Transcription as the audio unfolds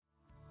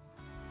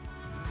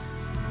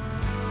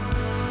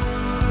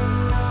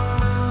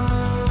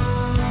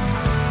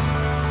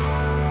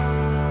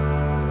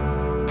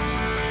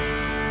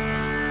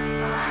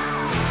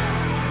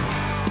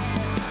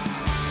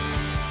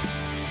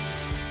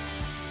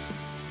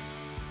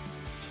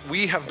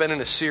we have been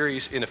in a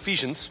series in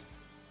Ephesians,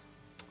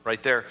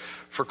 right there,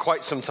 for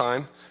quite some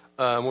time.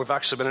 We've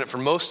actually been in it for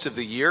most of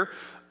the year,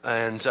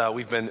 and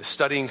we've been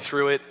studying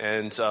through it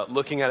and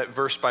looking at it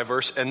verse by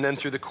verse. And then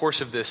through the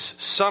course of this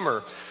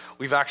summer,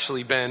 we've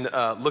actually been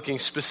looking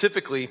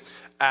specifically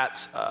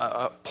at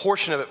a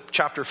portion of it,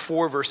 chapter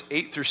 4, verse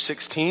 8 through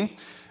 16,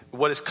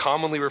 what is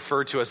commonly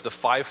referred to as the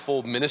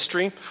fivefold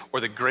ministry, or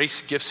the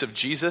grace gifts of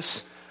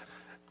Jesus.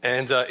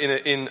 And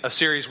in a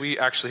series we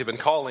actually have been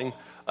calling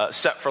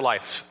Set for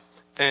Life.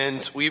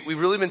 And we've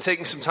really been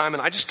taking some time,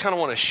 and I just kind of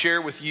want to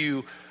share with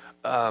you,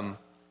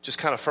 just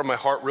kind of from my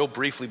heart real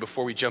briefly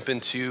before we jump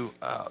into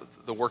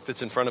the work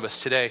that's in front of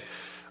us today.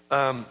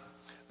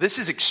 This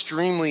is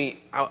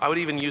extremely, I would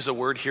even use a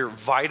word here,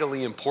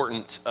 vitally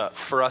important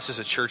for us as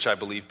a church, I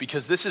believe,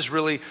 because this is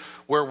really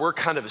where we're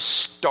kind of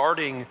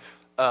starting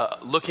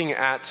looking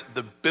at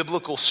the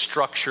biblical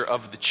structure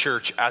of the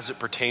church as it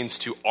pertains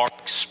to our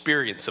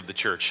experience of the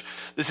church.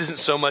 This isn't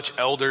so much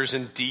elders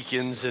and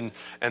deacons and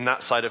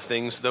that side of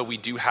things, though we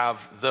do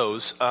have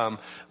those.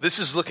 This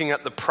is looking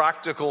at the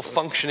practical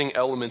functioning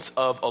elements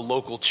of a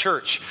local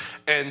church.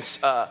 And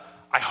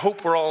I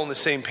hope we're all on the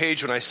same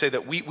page when I say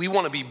that we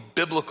want to be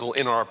biblical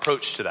in our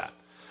approach to that.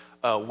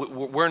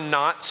 We're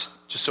not,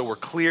 just so we're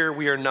clear,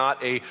 we are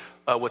not a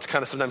what's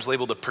kind of sometimes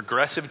labeled a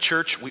progressive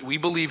church. We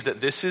believe that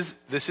this is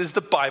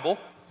the Bible.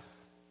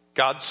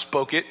 God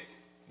spoke it.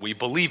 We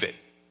believe it.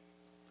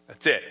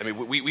 That's it. I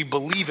mean, we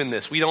believe in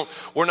this.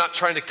 We're not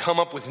trying to come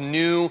up with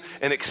new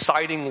and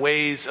exciting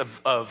ways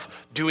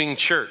of doing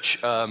church.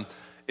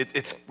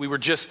 We were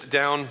just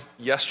down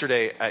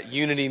yesterday at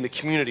Unity in the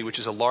Community, which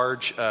is a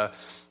large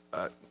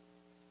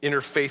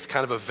interfaith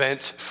kind of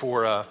event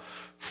for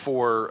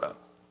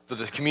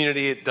the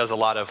community. It does a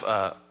lot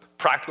of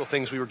practical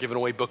things. We were giving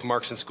away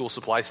bookmarks and school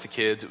supplies to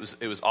kids.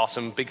 It was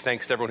awesome. Big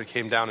thanks to everyone who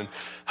came down and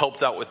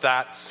helped out with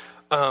that.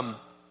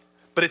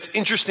 But it's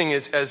interesting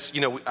as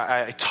you know,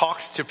 I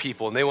talked to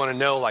people and they want to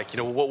know, like, you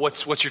know,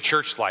 what's your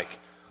church like?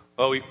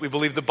 Well, we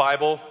believe the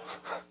Bible.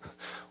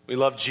 We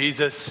love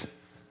Jesus.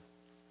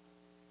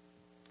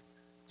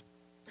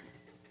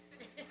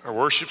 Our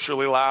worship's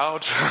really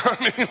loud.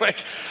 I mean, like,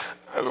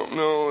 I don't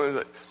know.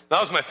 That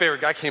was my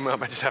favorite. Guy came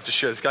up. I just have to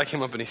share. This guy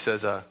came up and he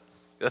says,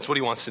 that's what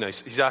he wants to know.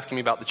 He's asking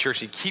me about the church.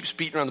 He keeps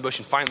beating around the bush,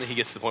 and finally he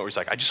gets to the point where he's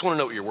like, I just want to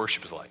know what your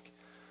worship is like.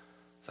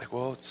 It's like,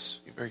 well, it's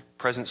very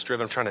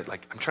presence-driven.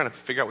 I'm trying to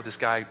figure out what this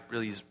guy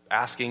really is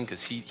asking,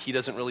 because he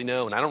doesn't really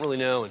know, and I don't really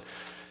know.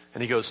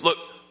 And he goes, look,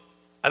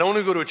 I don't want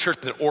to go to a church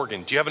with an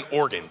organ. Do you have an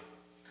organ?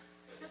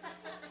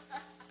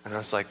 And I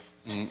was like,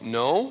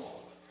 no.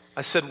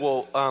 I said,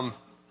 well,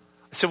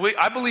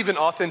 I believe in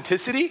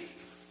authenticity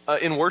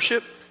in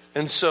worship.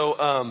 And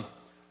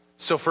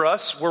so for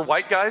us, we're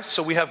white guys,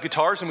 so we have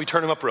guitars and we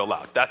turn them up real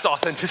loud. That's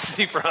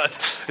authenticity for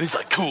us. And he's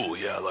like, cool,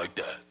 yeah, I like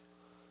that.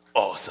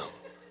 Awesome.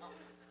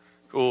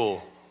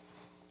 Cool.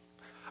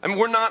 I mean,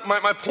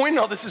 my point in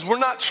all this is we're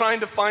not trying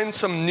to find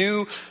some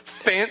new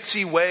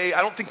fancy way.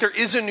 I don't think there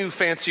is a new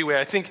fancy way.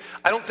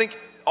 I don't think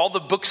all the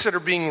books that are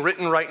being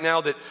written right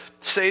now that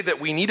say that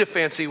we need a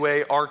fancy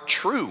way are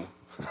true.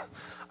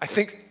 I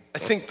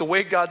think the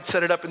way God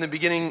set it up in the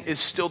beginning is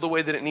still the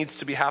way that it needs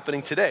to be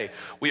happening today.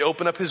 We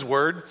open up His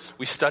Word,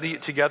 we study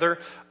it together,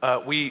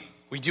 we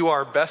do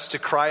our best to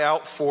cry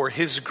out for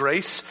His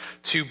grace,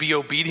 to be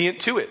obedient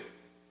to it.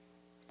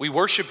 We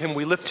worship Him,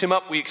 we lift Him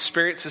up, we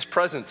experience His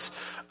presence,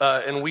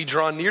 and we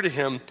draw near to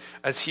Him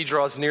as He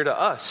draws near to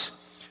us.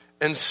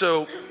 And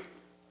so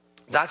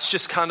that's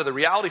just kind of the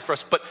reality for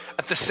us. But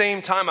at the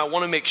same time, I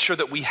want to make sure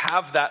that we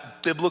have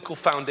that biblical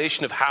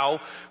foundation of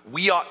how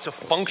we ought to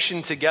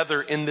function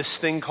together in this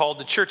thing called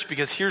the church.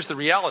 Because here's the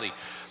reality.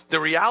 The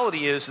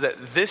reality is that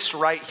this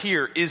right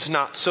here is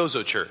not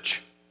Sozo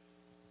Church.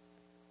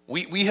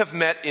 We have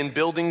met in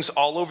buildings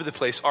all over the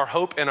place. Our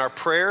hope and our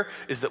prayer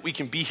is that we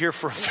can be here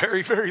for a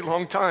very, very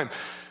long time.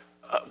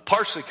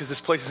 Partially because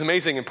this place is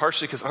amazing, and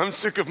partially because I'm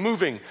sick of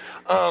moving.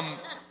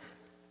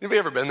 Have you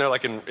ever been there,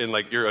 like in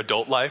like your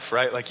adult life,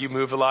 right? Like you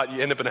move a lot,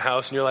 you end up in a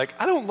house, and you're like,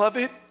 I don't love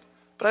it,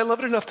 but I love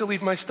it enough to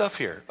leave my stuff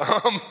here.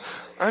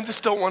 I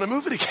just don't want to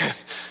move it again.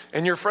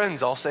 And your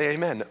friends all say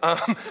amen.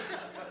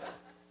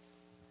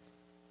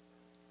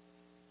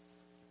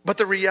 But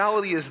the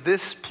reality is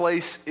this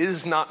place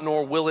is not,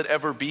 nor will it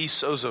ever be,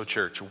 Sozo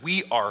Church.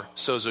 We are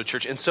Sozo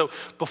Church. And so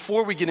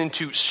before we get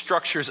into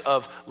structures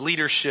of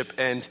leadership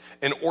and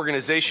an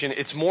organization,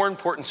 it's more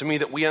important to me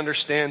that we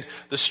understand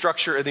the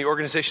structure and the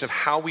organization of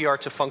how we are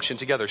to function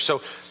together.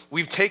 So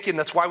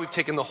that's why we've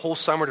taken the whole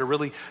summer to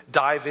really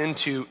dive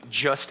into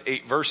just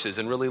 8 verses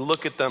and really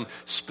look at them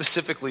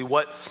specifically,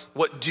 what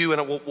do,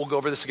 and we'll go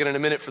over this again in a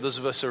minute for those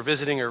of us who are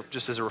visiting, or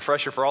just as a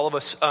refresher for all of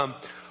us.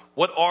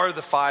 What are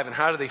the 5 and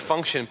how do they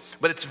function?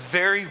 But it's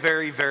very,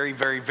 very, very,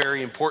 very,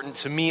 very important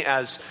to me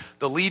as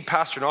the lead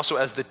pastor and also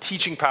as the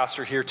teaching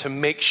pastor here to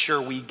make sure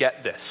we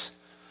get this.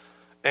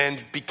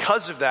 And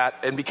because of that,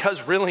 and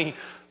because really,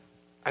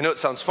 I know it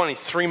sounds funny,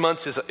 3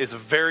 months is a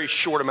very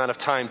short amount of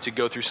time to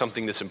go through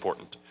something this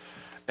important.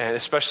 and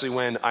especially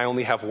when I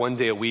only have one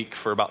day a week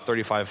for about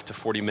 35 to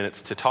 40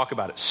 minutes to talk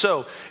about it.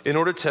 So in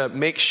order to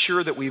make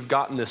sure that we've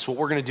gotten this, what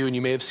we're going to do, and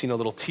you may have seen a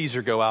little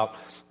teaser go out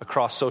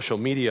across social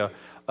media,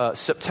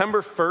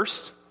 September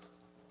 1st,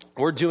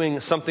 we're doing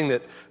something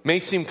that may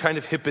seem kind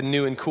of hip and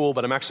new and cool,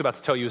 but I'm actually about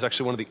to tell you is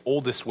actually one of the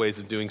oldest ways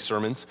of doing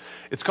sermons.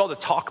 It's called a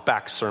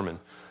talk-back sermon.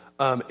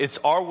 It's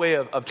our way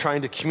of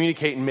trying to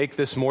communicate and make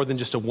this more than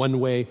just a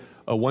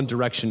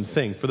one-direction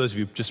thing. For those of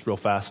you, just real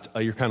fast,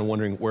 you're kind of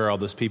wondering, where are all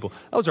those people?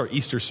 That was our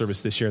Easter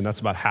service this year, and that's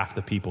about half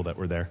the people that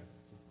were there.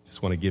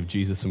 Just want to give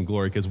Jesus some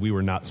glory because we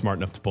were not smart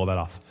enough to pull that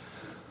off.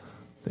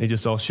 They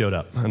just all showed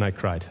up, and I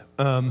cried.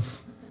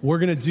 We're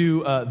going to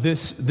do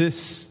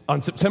this on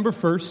September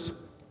 1st.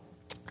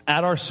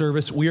 At our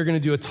service, we are going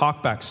to do a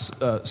talk-back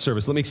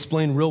service. Let me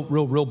explain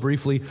real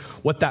briefly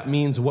what that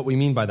means, what we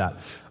mean by that.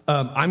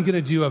 I'm going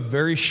to do a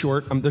very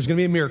short, there's going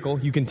to be a miracle.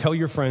 You can tell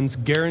your friends,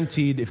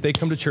 guaranteed, if they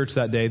come to church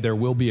that day, there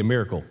will be a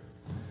miracle.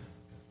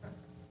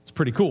 It's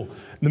pretty cool.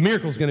 The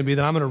miracle is going to be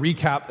that I'm going to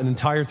recap an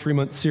entire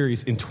 3-month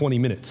series in 20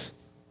 minutes.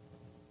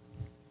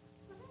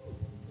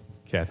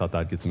 Okay, I thought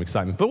that'd get some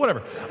excitement, but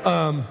whatever.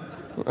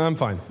 I'm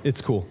fine.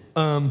 It's cool.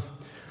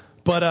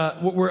 But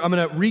I'm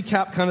going to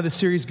recap kind of the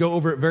series, go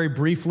over it very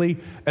briefly,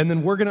 and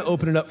then we're going to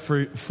open it up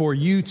for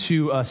you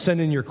to send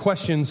in your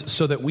questions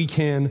so that we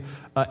can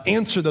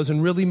answer those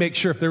and really make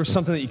sure if there was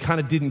something that you kind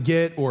of didn't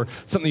get or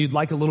something you'd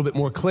like a little bit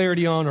more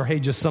clarity on, or hey,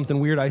 just something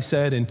weird I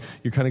said, and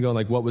you're kind of going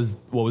like, what was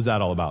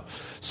that all about?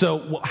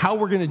 So how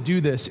we're going to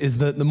do this is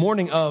the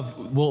morning of,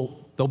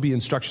 there'll be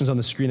instructions on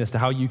the screen as to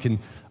how you can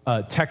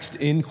text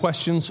in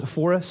questions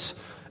for us.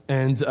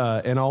 And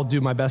I'll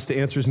do my best to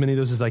answer as many of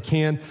those as I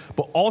can.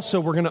 But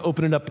also, we're going to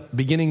open it up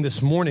beginning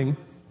this morning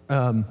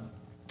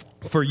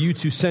for you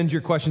to send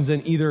your questions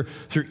in either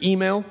through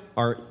email.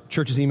 Our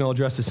church's email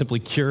address is simply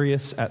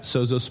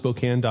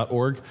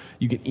curious@sozospokane.org.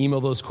 You can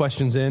email those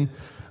questions in.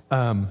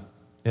 And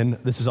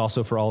this is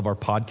also for all of our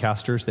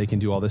podcasters. They can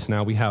do all this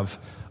now. We have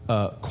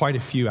quite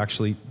a few,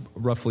 actually,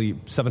 roughly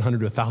 700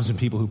 to 1,000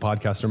 people who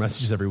podcast our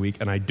messages every week,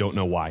 and I don't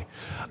know why.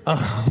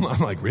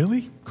 I'm like,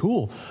 really?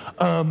 Cool.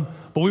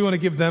 But we want to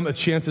give them a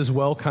chance as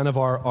well, kind of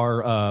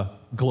our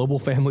global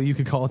family, you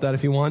could call it that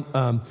if you want.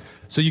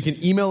 So you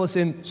can email us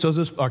in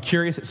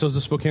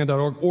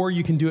curious@sozospokane.org, or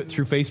you can do it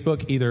through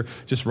Facebook. Either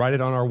just write it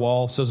on our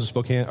wall, Sozo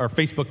Spokane, or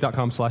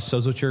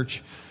facebook.com/Sozo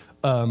Church.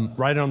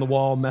 Write it on the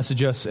wall,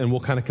 message us, and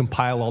we'll kind of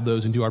compile all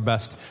those and do our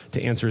best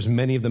to answer as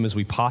many of them as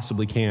we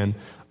possibly can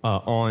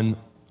on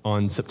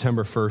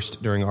September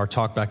 1st during our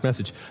talk-back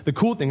message. The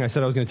cool thing, I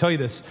said I was going to tell you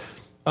this,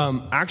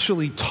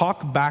 actually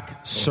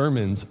talk-back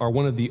sermons are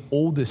one of the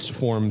oldest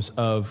forms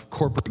of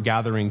corporate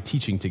gathering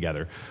teaching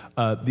together.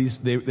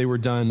 They were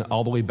done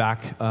all the way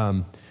back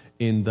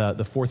in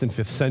the 4th and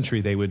 5th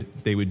century.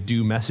 They would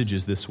do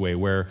messages this way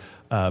where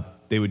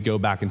they would go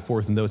back and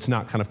forth. And though it's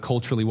not kind of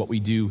culturally what we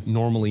do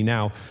normally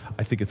now,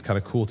 I think it's kind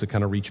of cool to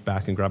kind of reach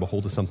back and grab a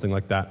hold of something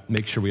like that,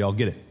 make sure we all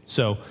get it.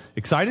 So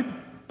excited?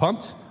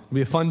 Pumped? It'll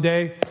be a fun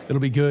day.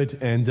 It'll be good.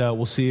 And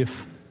we'll see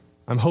if,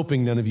 I'm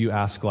hoping none of you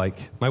ask, like,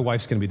 my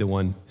wife's going to be the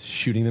one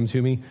shooting them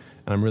to me.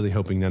 And I'm really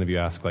hoping none of you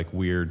ask, like,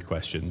 weird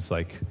questions,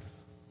 like,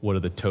 what do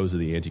the toes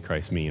of the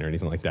Antichrist mean or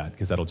anything like that,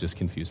 because that'll just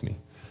confuse me.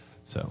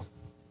 So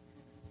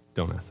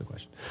don't ask the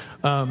question.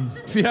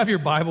 If you have your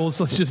Bibles,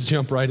 let's just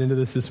jump right into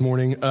this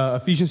morning.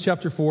 Ephesians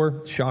chapter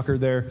 4, shocker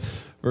there,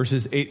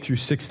 verses 8 through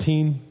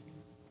 16.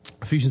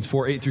 Ephesians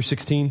 4, 8 through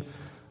 16.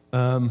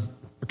 We're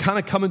kind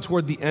of coming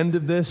toward the end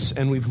of this,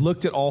 and we've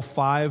looked at all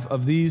 5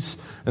 of these.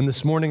 And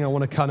this morning, I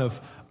want to kind of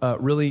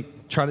really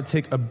try to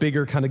take a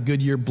bigger kind of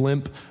Goodyear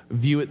blimp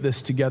view at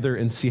this together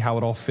and see how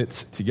it all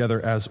fits together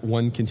as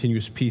one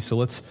continuous piece. So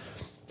let's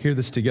hear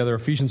this together.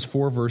 Ephesians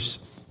 4, verse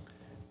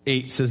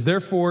 8 says,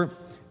 "Therefore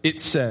it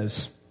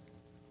says,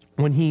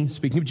 when he,"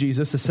 speaking of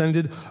Jesus,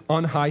 "ascended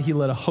on high, he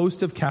led a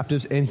host of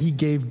captives, and he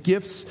gave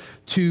gifts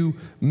to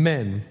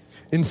men.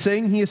 In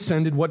saying he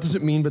ascended, what does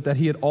it mean but that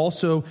he had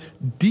also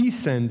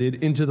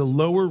descended into the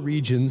lower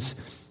regions,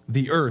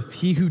 the earth?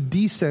 He who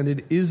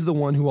descended is the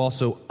one who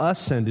also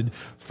ascended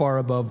far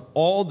above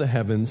all the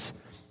heavens,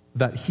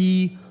 that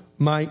he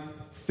might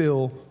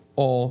fill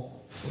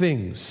all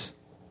things.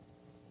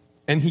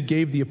 And he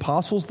gave the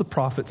apostles, the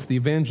prophets, the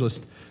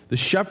evangelists, the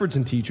shepherds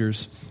and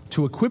teachers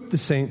to equip the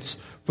saints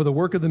for the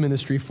work of the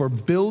ministry, for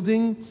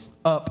building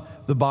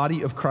up the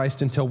body of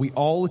Christ until we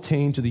all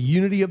attain to the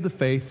unity of the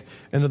faith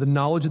and of the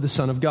knowledge of the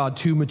Son of God,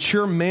 to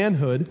mature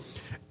manhood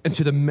and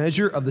to the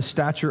measure of the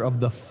stature of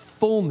the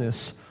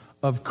fullness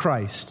of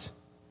Christ."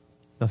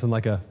 Nothing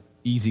like a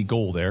easy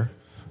goal there.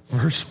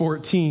 Verse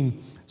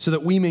 14, "So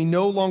that we may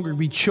no longer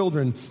be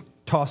children,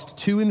 tossed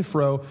to and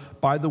fro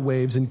by the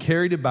waves and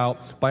carried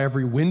about by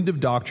every wind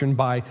of doctrine,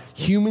 by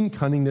human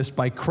cunningness,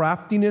 by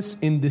craftiness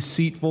in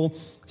deceitful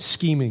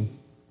scheming.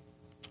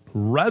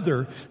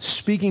 Rather,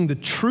 speaking the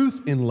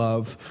truth in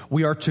love,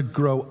 we are to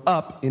grow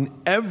up in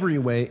every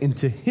way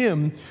into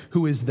him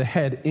who is the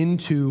head,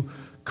 into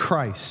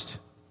Christ,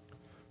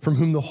 from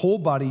whom the whole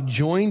body,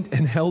 joined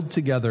and held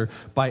together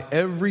by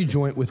every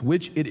joint with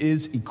which it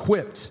is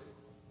equipped,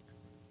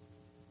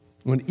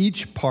 when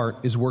each part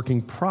is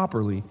working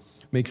properly,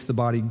 makes the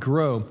body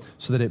grow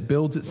so that it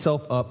builds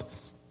itself up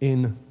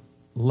in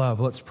love.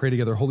 Let's pray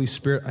together. Holy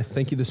Spirit, I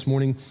thank you this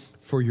morning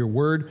for your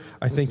word.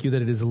 I thank you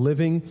that it is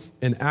living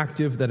and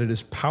active, that it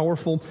is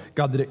powerful.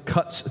 God, that it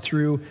cuts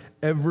through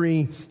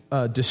every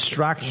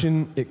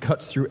distraction. It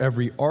cuts through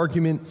every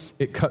argument.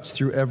 It cuts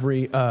through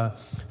every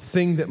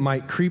thing that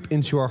might creep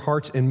into our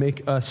hearts and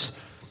make us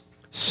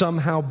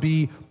somehow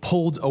be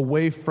pulled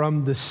away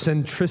from the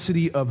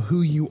centricity of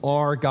who you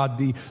are, God,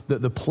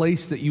 the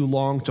place that you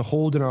long to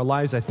hold in our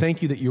lives. I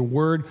thank you that your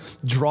word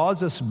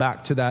draws us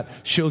back to that,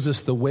 shows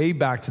us the way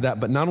back to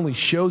that, but not only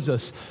shows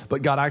us,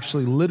 but God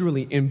actually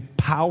literally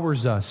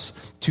empowers us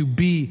to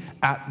be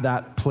at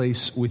that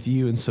place with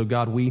you. And so,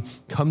 God, we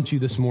come to you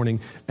this morning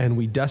and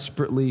we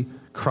desperately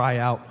cry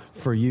out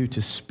for you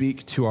to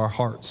speak to our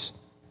hearts.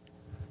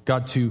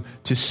 God, to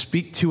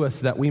speak to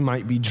us that we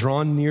might be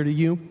drawn near to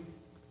you.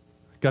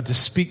 God, to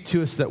speak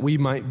to us that we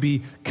might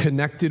be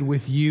connected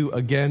with you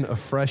again,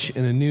 afresh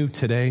and anew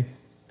today.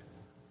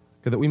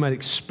 God, that we might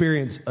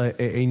experience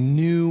a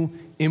new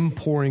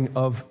impouring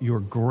of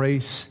your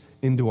grace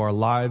into our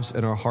lives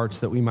and our hearts,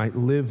 that we might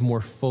live more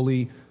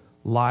fully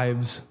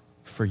lives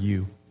for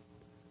you.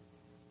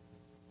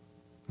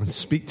 And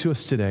speak to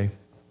us today.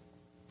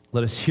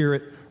 Let us hear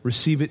it,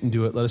 receive it, and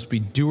do it. Let us be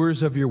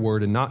doers of your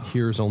word and not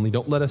hearers only.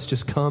 Don't let us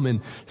just come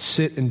and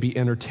sit and be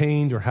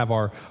entertained or have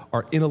our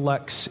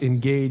intellects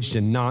engaged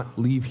and not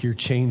leave here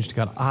changed.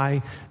 God,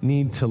 I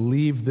need to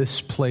leave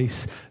this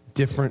place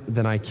different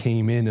than I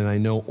came in, and I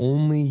know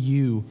only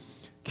you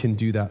can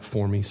do that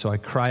for me. So I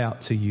cry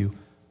out to you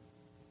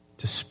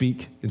to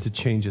speak and to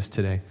change us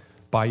today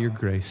by your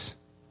grace.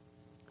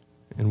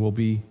 And we'll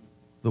be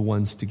the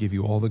ones to give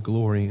you all the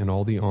glory and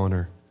all the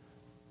honor,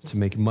 to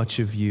make much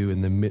of you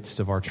in the midst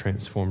of our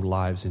transformed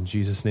lives. In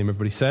Jesus' name,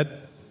 everybody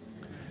said?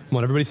 Come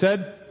on, everybody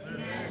said?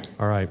 Amen.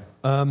 All right.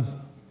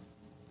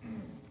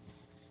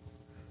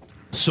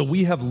 So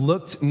we have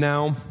looked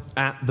now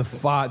at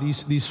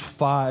these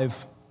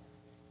five,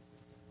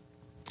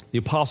 the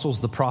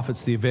apostles, the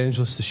prophets, the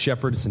evangelists, the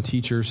shepherds, and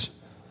teachers.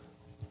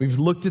 We've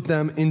looked at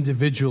them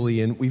individually,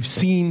 and we've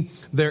seen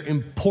their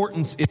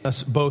importance in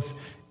us both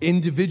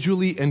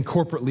individually and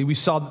corporately. We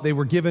saw that they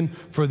were given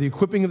for the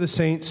equipping of the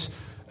saints,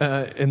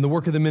 and the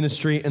work of the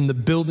ministry, and the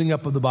building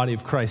up of the body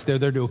of Christ. They're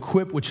there to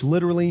equip, which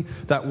literally,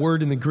 that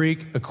word in the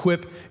Greek,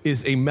 equip,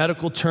 is a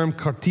medical term,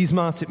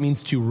 kartismos. It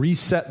means to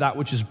reset that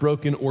which is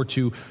broken, or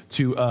to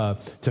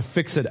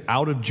fix an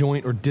out of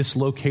joint or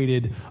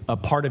dislocated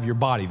part of your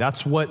body.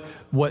 That's what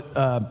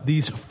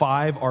these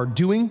five are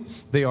doing.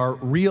 They are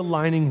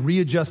realigning,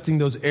 readjusting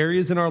those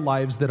areas in our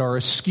lives that are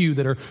askew,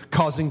 that are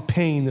causing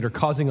pain, that are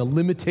causing a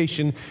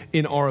limitation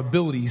in our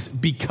abilities,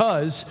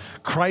 because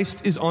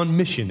Christ is on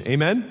mission.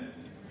 Amen?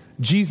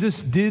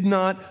 Jesus did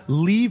not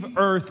leave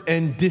earth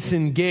and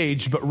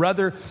disengage, but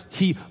rather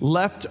he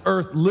left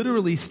earth,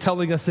 literally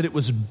telling us that it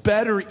was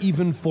better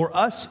even for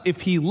us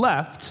if he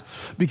left,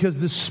 because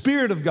the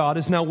Spirit of God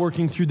is now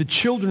working through the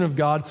children of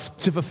God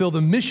to fulfill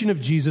the mission of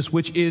Jesus,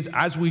 which is,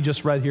 as we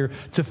just read here,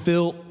 to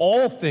fill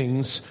all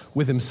things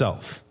with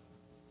himself.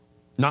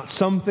 Not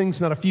some things,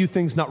 not a few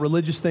things, not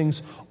religious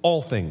things,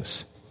 all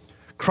things.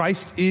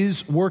 Christ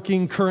is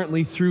working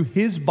currently through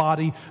his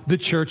body, the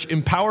church,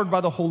 empowered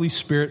by the Holy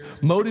Spirit,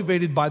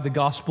 motivated by the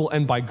gospel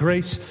and by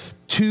grace,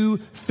 to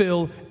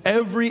fill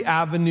every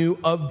avenue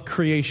of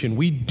creation.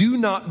 We do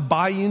not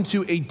buy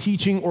into a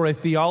teaching or a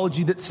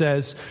theology that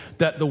says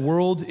that the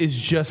world is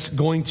just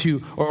going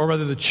to, or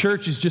rather the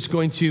church is just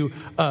going to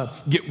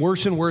get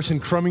worse and worse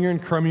and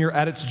crummier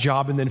at its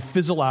job, and then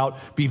fizzle out,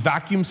 be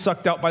vacuum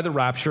sucked out by the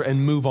rapture,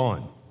 and move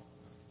on.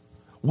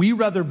 We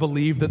rather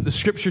believe that the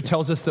Scripture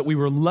tells us that we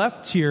were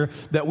left here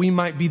that we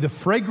might be the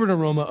fragrant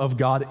aroma of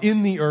God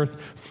in the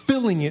earth,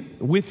 filling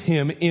it with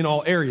him in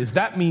all areas.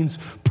 That means,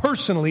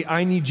 personally,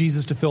 I need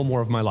Jesus to fill more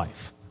of my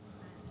life.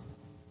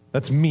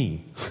 That's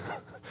me.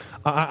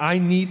 I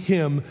need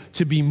him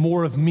to be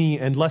more of me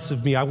and less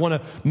of me. I want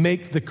to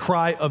make the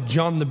cry of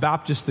John the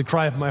Baptist the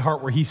cry of my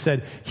heart, where he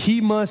said,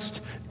 he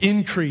must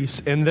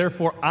increase and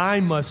therefore I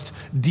must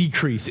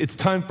decrease. It's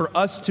time for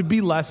us to be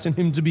less and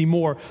him to be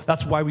more.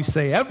 That's why we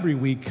say every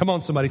week, come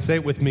on somebody, say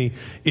it with me,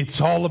 it's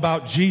all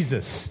about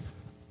Jesus.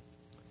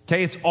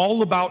 Okay, it's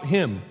all about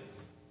him.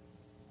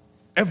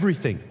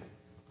 Everything.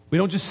 We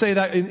don't just say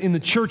that in the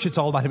church, it's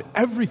all about him.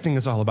 Everything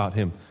is all about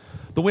him.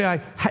 The way I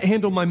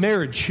handle my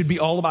marriage should be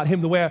all about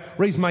him. The way I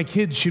raise my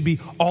kids should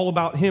be all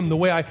about him. The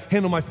way I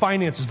handle my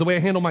finances, the way I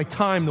handle my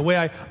time, the way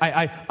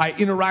I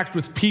interact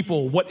with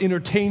people, what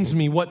entertains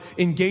me, what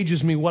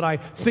engages me, what I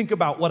think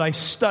about, what I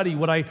study,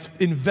 what I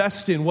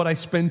invest in, what I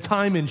spend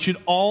time in, should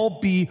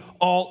all be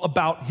all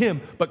about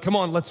him. But come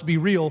on, let's be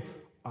real.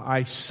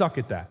 I suck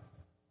at that.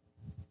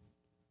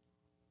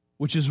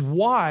 Which is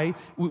why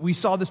we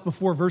saw this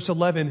before, verse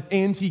 11,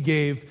 and he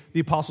gave the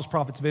apostles,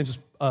 prophets,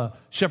 evangelists,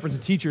 shepherds,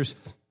 and teachers.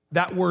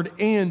 That word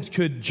 "and"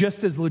 could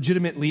just as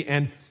legitimately,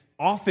 and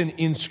often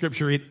in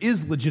Scripture, it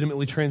is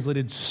legitimately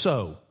translated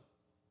 "so."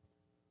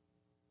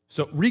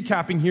 So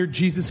recapping here,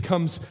 Jesus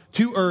comes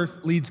to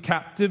earth, leads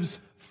captives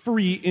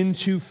free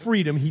into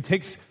freedom. He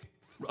takes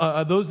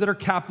those that are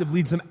captive,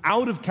 leads them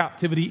out of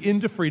captivity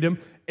into freedom.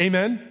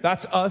 Amen?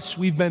 That's us.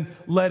 We've been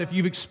led. If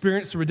you've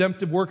experienced the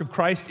redemptive work of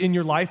Christ in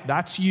your life,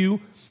 that's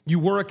you. You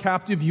were a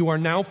captive. You are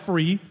now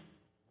free.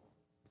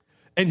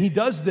 And he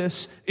does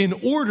this in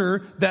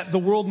order that the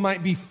world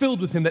might be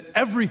filled with him, that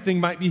everything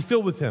might be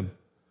filled with him.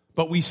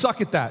 But we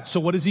suck at that.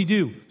 So what does he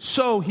do?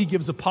 So he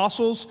gives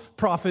apostles,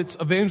 prophets,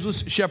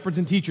 evangelists, shepherds,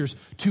 and teachers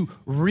to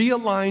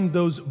realign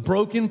those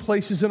broken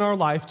places in our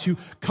life, to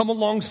come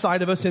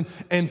alongside of us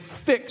and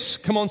fix,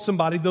 come on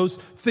somebody, those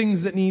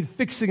things that need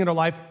fixing in our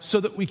life so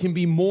that we can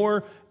be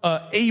more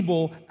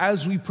able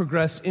as we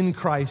progress in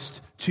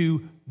Christ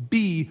to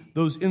be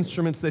those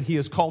instruments that he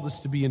has called us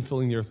to be in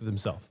filling the earth with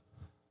himself.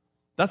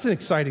 That's an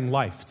exciting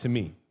life to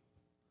me.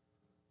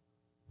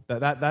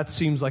 That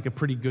seems like a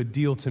pretty good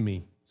deal to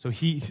me. So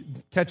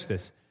catch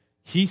this.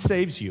 He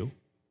saves you.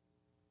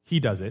 He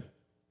does it.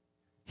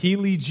 He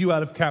leads you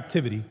out of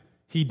captivity.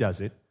 He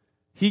does it.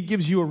 He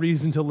gives you a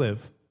reason to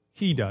live.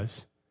 He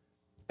does.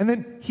 And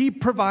then he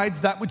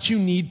provides that which you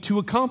need to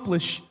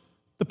accomplish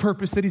the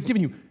purpose that he's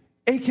given you.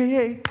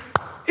 AKA,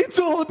 it's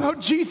all about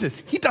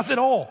Jesus. He does it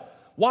all.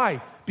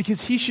 Why?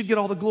 Because he should get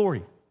all the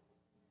glory.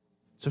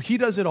 So he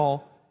does it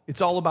all. It's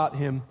all about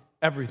him.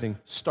 Everything,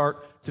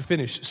 start to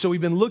finish. So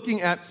we've been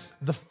looking at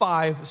the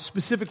 5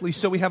 specifically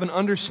so we have an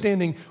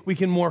understanding we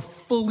can more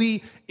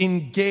fully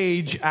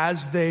engage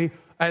as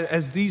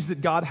these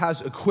that God has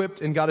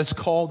equipped and God has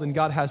called and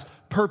God has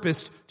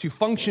purposed to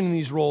function in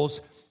these roles.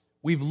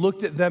 We've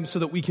looked at them so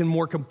that we can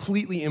more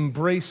completely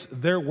embrace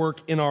their work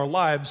in our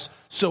lives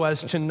so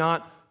as to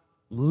not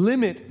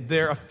limit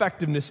their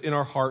effectiveness in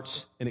our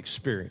hearts and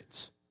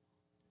experience.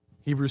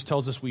 Hebrews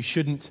tells us we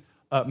shouldn't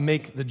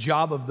make the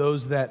job of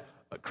those that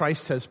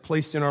Christ has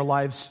placed in our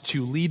lives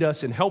to lead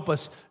us and help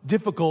us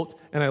difficult,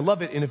 and I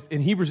love it.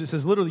 In Hebrews, it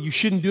says literally, you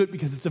shouldn't do it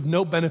because it's of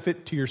no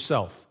benefit to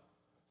yourself.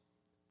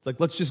 It's like,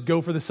 let's just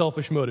go for the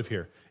selfish motive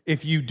here.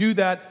 If you do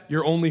that,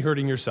 you're only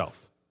hurting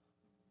yourself.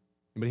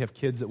 Anybody have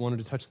kids that wanted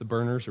to touch the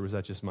burners, or was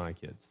that just my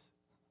kids?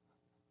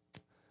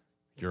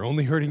 You're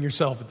only hurting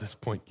yourself at this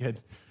point, kid.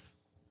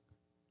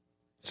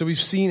 So we've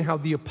seen how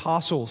the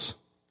apostles,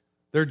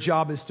 their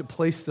job is to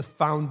place the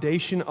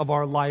foundation of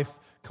our life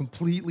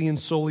completely and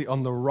solely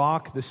on the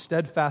rock, the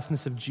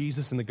steadfastness of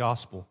Jesus and the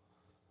gospel,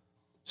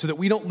 so that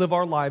we don't live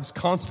our lives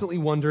constantly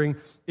wondering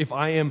if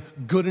I am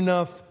good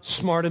enough,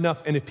 smart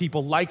enough, and if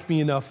people like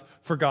me enough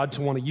for God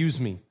to want to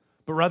use me.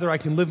 But rather, I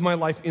can live my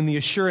life in the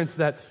assurance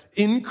that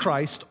in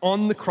Christ,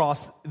 on the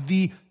cross,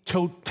 the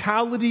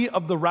totality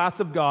of the wrath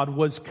of God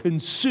was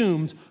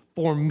consumed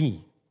for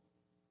me.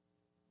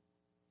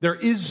 There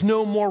is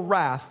no more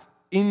wrath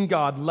in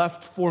God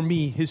left for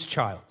me, his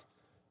child.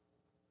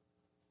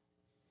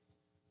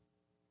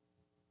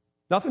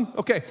 Nothing?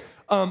 Okay.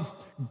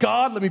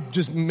 God, let me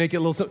just make it a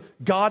little simple.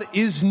 God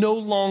is no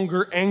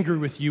longer angry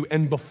with you,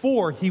 and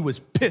before he was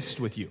pissed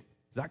with you.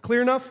 Is that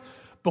clear enough?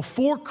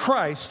 Before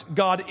Christ,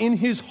 God in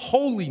his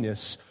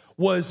holiness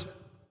was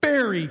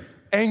very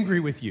angry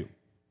with you.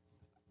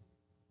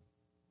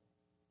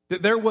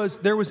 There was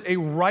a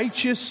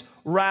righteous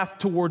wrath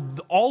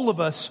toward all of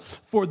us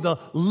for the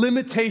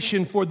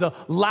limitation, for the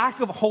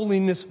lack of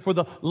holiness, for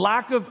the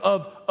lack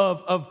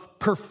of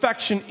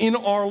perfection in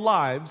our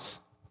lives.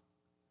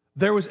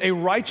 There was a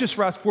righteous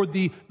wrath for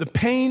the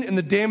pain and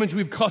the damage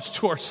we've caused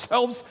to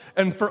ourselves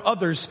and for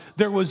others.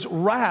 There was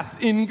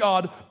wrath in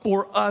God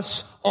for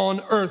us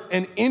on earth.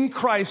 And in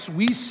Christ,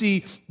 we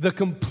see the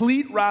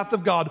complete wrath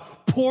of God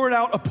poured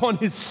out upon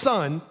his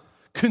Son,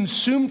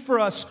 consumed for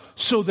us,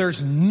 so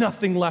there's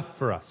nothing left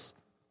for us.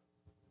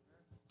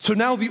 So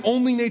now the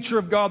only nature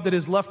of God that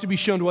is left to be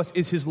shown to us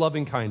is his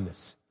loving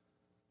kindness.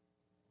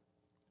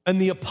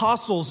 And the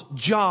apostles'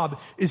 job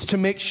is to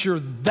make sure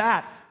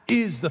that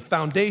is the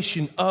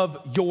foundation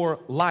of your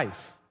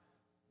life.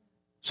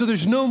 So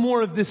there's no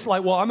more of this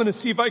like, well, I'm going to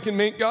see if I can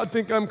make God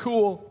think I'm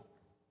cool.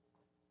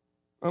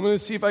 I'm going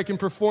to see if I can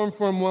perform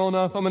for him well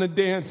enough. I'm going to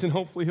dance and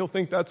hopefully he'll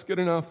think that's good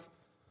enough.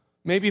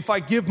 Maybe if I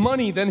give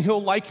money, then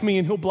he'll like me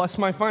and he'll bless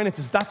my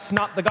finances. That's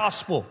not the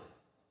gospel.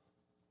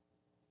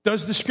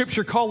 Does the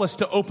scripture call us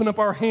to open up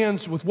our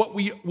hands with what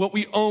we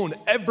own,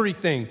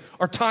 everything,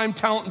 our time,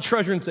 talent, and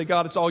treasure, and say,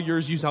 God, it's all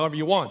yours, use however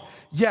you want?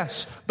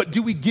 Yes, but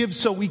do we give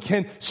so we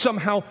can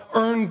somehow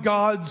earn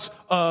God's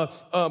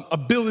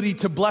ability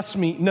to bless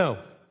me? No,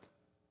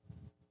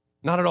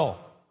 not at all.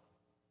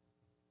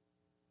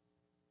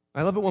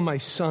 I love it when my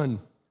son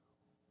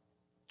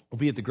will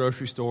be at the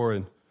grocery store,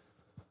 and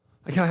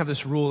I kind of have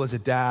this rule as a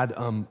dad,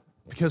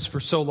 because for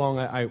so long,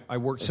 I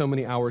worked so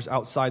many hours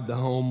outside the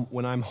home.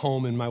 When I'm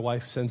home and my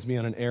wife sends me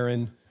on an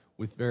errand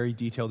with very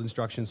detailed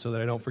instructions so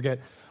that I don't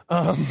forget.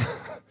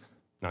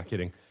 Not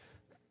kidding.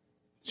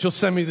 She'll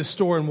send me to the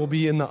store and we'll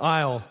be in the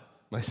aisle.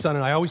 My son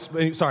and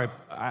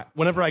I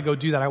whenever I go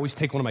do that, I always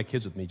take one of my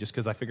kids with me just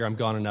because I figure I'm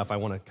gone enough. I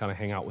want to kind of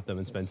hang out with them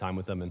and spend time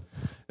with them.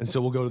 And so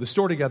we'll go to the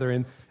store together.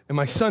 And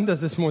my son does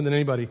this more than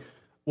anybody.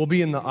 We'll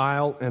be in the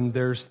aisle and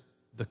there's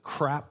the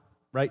crap,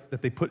 right,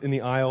 that they put in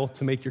the aisle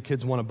to make your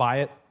kids want to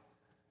buy it.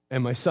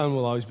 And my son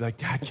will always be like,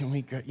 Dad, can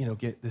we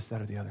get this, that,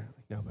 or the other? I'm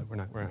like, no, but we're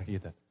not going to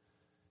get that.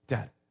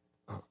 Dad,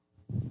 I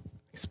can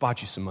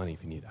spot you some money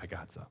if you need it. I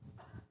got some.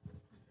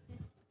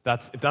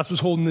 If that's what's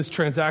holding this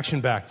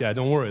transaction back, Dad,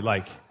 don't worry.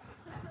 Like,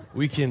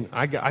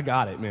 I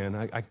got it, man.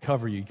 I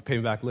cover you. You can pay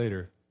me back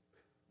later.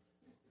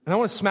 And I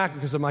want to smack him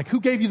because I'm like,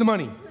 who gave you the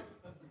money?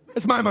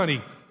 It's my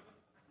money.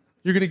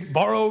 I'm going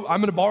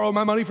to borrow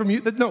my money from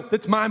you? No,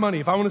 that's my money.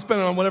 If I want to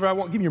spend it on whatever I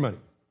want, give me your money.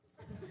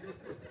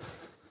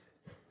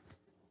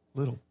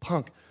 Little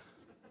punk,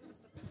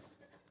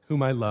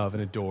 whom I love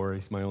and adore.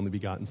 He's my only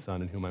begotten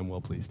son in whom I'm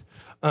well pleased.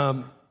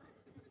 But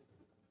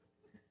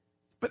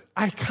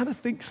I kind of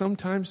think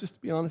sometimes, just to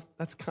be honest,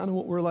 that's kind of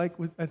what we're like.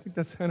 I think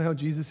that's kind of how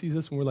Jesus sees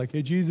us when we're like,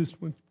 hey, Jesus,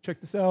 check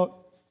this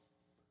out.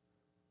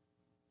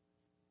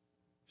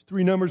 There's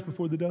 3 numbers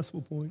before the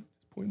decimal point.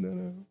 Just pointing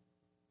that out.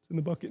 It's in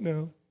the bucket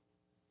now.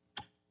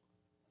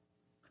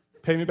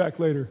 Pay me back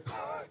later.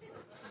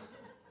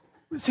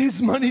 It's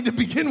his money to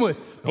begin with.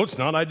 No, it's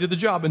not. I did the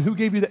job. And who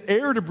gave you the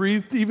air to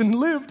breathe to even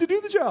live to do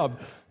the job?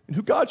 And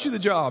who got you the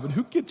job? And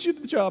who gets you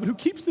the job? And who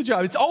keeps the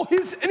job? It's all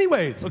his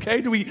anyways,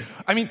 okay?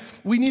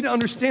 We need to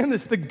understand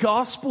this. The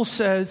gospel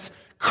says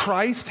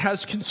Christ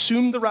has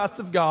consumed the wrath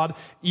of God.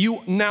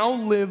 You now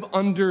live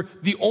under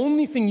the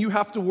only thing you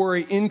have to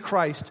worry in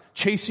Christ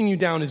chasing you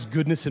down is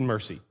goodness and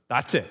mercy.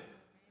 That's it.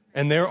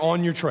 And they're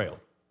on your trail.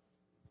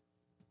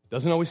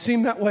 Doesn't always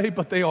seem that way,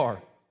 but they are.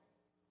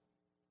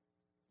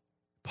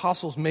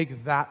 Apostles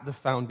make that the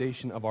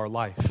foundation of our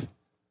life.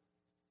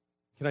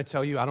 Can I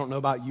tell you, I don't know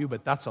about you,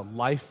 but that's a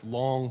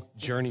lifelong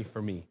journey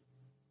for me.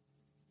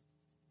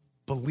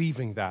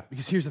 Believing that.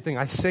 Because here's the thing,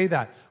 I say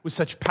that with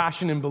such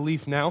passion and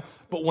belief now,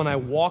 but when I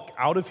walk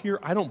out of here,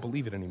 I don't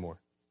believe it anymore.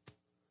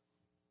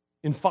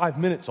 In 5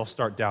 minutes, I'll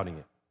start doubting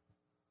it.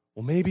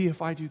 Well, maybe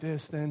if I do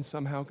this, then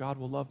somehow God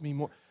will love me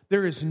more.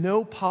 There is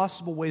no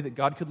possible way that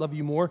God could love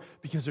you more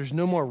because there's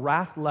no more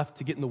wrath left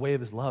to get in the way of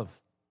his love.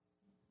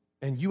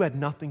 And you had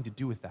nothing to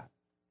do with that.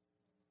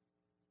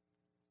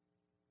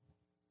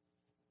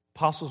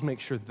 Apostles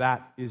make sure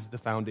that is the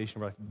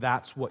foundation of life.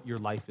 That's what your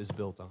life is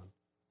built on.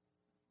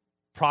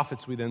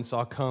 Prophets we then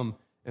saw come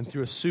and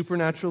through a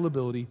supernatural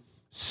ability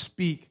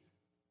speak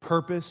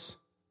purpose,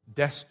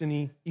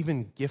 destiny,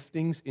 even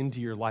giftings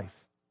into your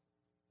life.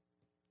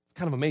 It's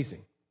kind of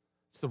amazing.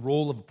 It's the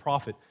role of a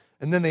prophet.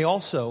 And then they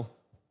also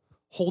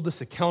hold us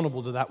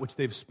accountable to that which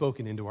they've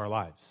spoken into our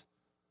lives.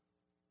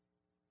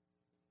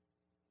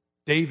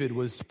 David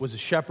was a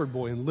shepherd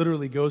boy and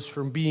literally goes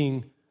from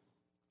being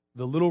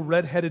the little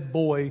red-headed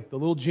boy, the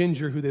little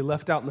ginger who they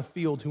left out in the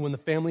field, who when the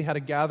family had a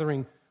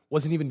gathering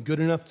wasn't even good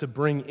enough to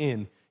bring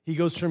in. He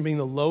goes from being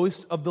the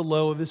lowest of the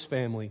low of his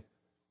family,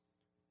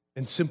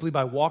 and simply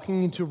by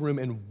walking into a room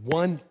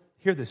and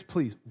hear this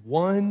please,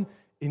 one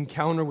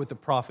encounter with the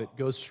prophet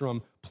goes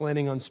from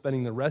planning on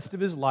spending the rest of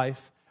his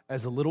life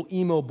as a little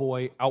emo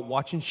boy out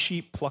watching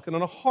sheep plucking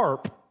on a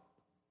harp,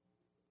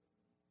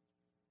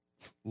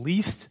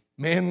 least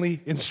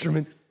manly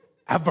instrument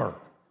ever.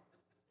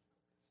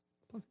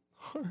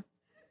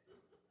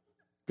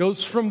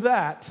 Goes from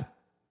that,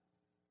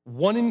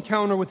 one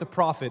encounter with the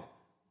prophet,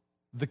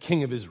 the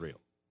king of Israel.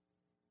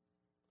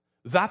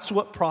 That's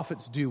what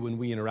prophets do when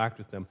we interact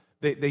with them.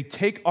 They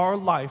take our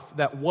life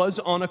that was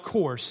on a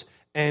course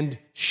and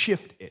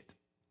shift it.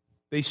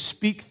 They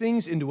speak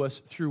things into us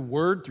through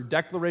word, through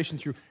declaration,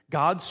 through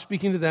God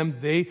speaking to them.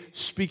 They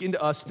speak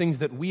into us things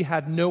that we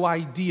had no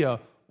idea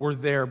were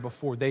there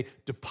before. They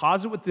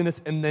deposit within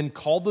us and then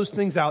call those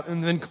things out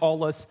and then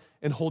call us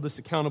and hold us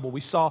accountable. We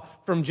saw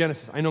from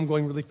Genesis. I know I'm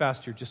going really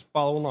fast here. Just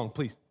follow along,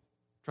 please.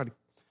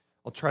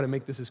 I'll try to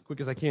make this as quick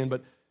as I can.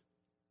 But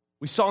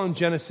we saw in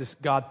Genesis,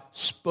 God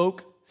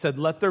spoke, said,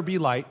 let there be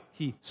light.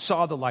 He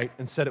saw the light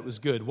and said it was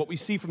good. What we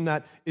see from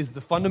that is the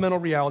fundamental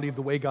reality of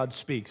the way God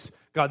speaks.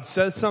 God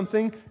says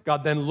something,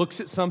 God then looks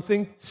at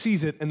something,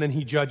 sees it, and then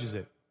he judges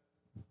it.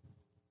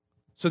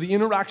 So the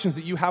interactions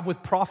that you have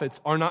with prophets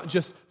are not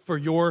just for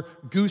your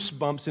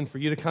goosebumps and for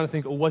you to kind of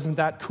think, oh, wasn't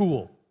that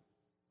cool?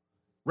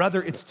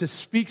 Rather, it's to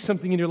speak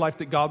something in your life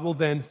that God will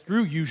then,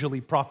 through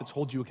usually prophets,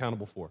 hold you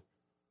accountable for.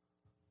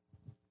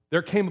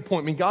 There came a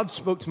point, God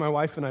spoke to my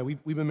wife and I.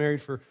 We've been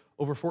married for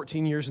over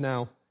 14 years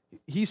now.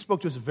 He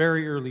spoke to us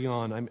very early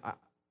on,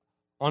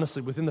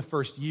 honestly, within the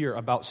first year,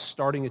 about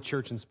starting a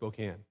church in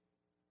Spokane.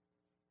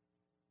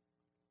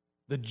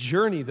 The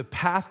journey, the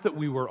path that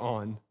we were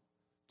on,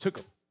 took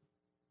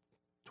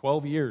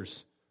 12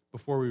 years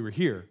before we were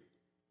here.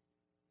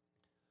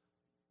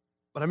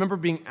 But I remember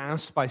being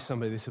asked by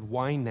somebody, they said,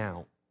 why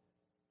now?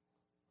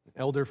 An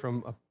elder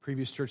from a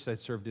previous church that I'd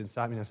served in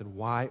sat me and I said,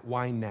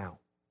 why now?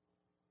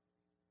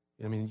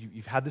 I mean,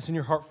 you've had this in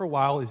your heart for a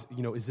while.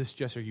 Is this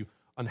just, are you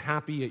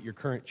unhappy at your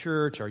current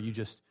church? Are you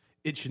just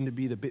itching to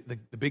be the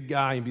big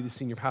guy and be the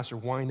senior pastor?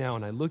 Why now?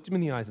 And I looked him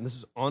in the eyes, and this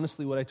is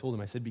honestly what I told him.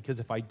 I said, because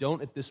if I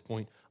don't at this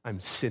point, I'm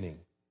sinning.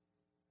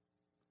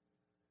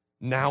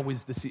 Now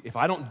is if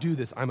I don't do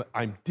this,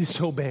 I'm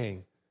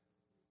disobeying.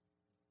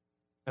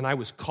 And I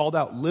was called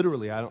out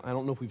literally. I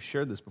don't know if we've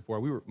shared this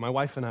before. My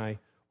wife and I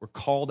were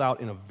called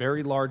out in a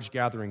very large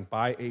gathering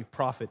by a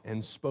prophet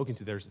and spoken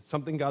to. There's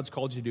something God's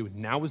called you to do.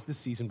 Now is the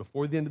season.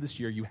 Before the end of this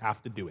year, you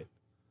have to do it.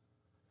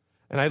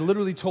 And I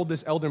literally told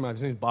this elder of mine,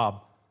 his name is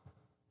Bob.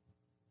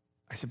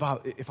 I said,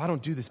 Bob, if I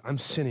don't do this, I'm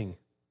sinning.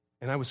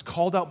 And I was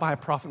called out by a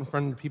prophet in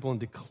front of the people and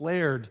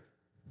declared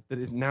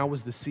that now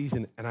was the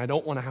season, and I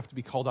don't want to have to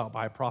be called out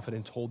by a prophet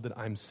and told that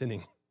I'm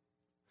sinning.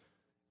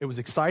 It was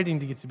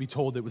exciting to get to be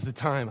told it was the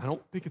time. I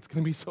don't think it's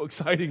going to be so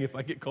exciting if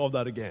I get called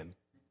out again.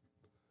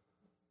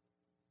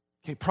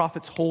 Okay,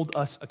 prophets hold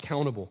us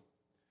accountable.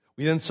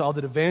 We then saw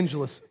that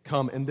evangelists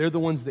come, and they're the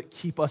ones that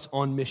keep us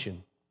on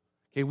mission.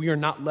 Okay, we are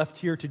not left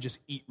here to just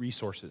eat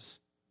resources.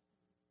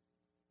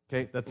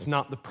 Okay, that's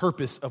not the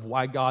purpose of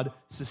why God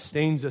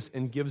sustains us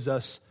and gives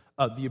us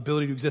the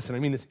ability to exist. And I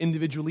mean this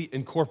individually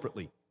and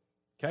corporately.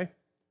 Okay?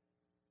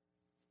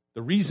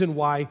 The reason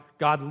why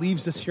God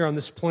leaves us here on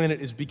this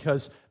planet is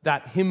because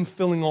that Him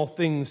filling all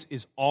things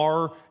is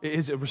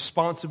a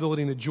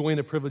responsibility and a joy and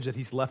a privilege that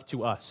He's left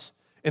to us.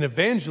 And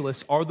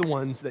evangelists are the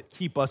ones that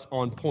keep us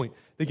on point.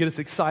 They get us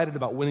excited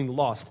about winning the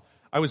lost.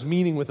 I was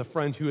meeting with a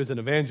friend who is an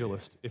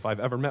evangelist, if I've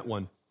ever met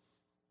one.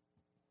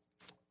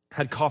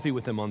 Had coffee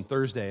with him on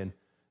Thursday,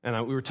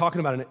 and we were talking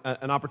about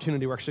an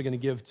opportunity we're actually going to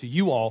give to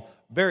you all,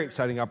 very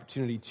exciting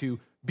opportunity to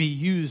be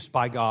used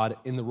by God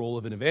in the role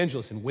of an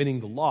evangelist and winning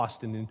the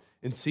lost and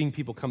in seeing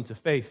people come to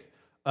faith.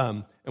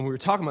 And we were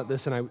talking about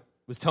this, and I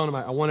was telling him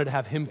I wanted to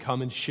have him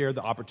come and share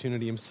the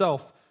opportunity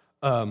himself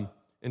and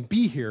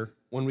be here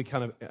when we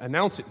kind of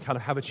announce it and kind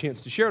of have a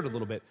chance to share it a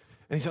little bit.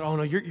 And he said, oh,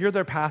 no, you're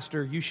their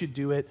pastor. You should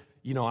do it.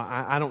 You know,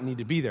 I don't need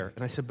to be there.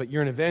 And I said, but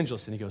you're an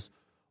evangelist. And he goes,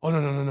 oh,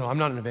 no, I'm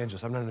not an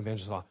evangelist. I'm not an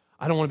evangelist at all.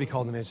 I don't want to be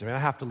called an evangelist. I mean, I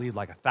have to lead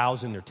like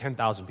 1,000 or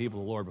 10,000 people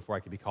to the Lord before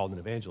I could be called an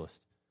evangelist.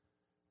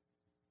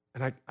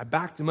 And I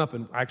backed him up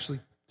and I actually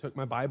took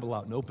my Bible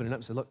out and opened it up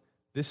and said, look,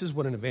 this is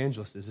what an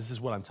evangelist is. This is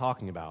what I'm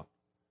talking about.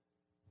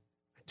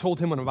 I told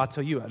him what I'm about to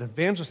tell you. An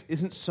evangelist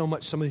isn't so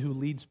much somebody who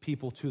leads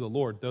people to the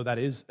Lord, though that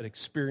is an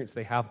experience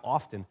they have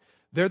often.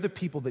 They're the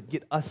people that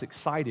get us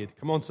excited,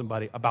 come on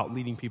somebody, about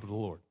leading people to the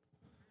Lord.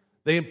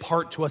 They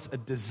impart to us a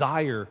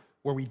desire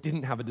where we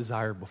didn't have a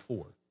desire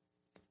before.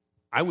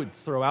 I would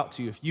throw out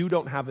to you, if you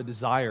don't have a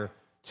desire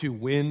to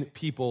win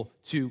people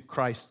to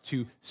Christ,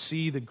 to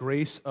see the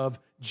grace of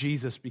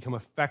Jesus become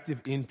effective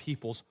in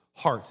people's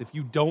hearts, if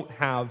you don't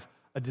have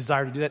a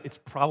desire to do that, it's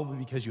probably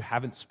because you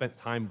haven't spent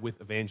time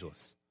with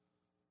evangelists.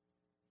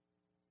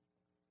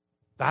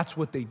 That's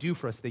what they do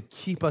for us. They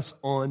keep us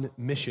on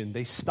mission.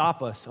 They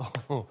stop us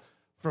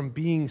from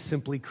being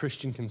simply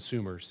Christian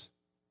consumers,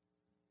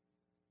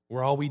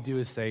 where all we do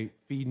is say,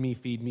 feed me,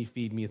 feed me,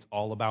 feed me. It's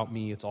all about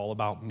me. It's all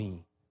about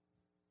me.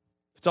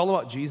 If it's all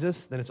about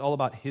Jesus, then it's all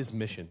about His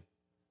mission.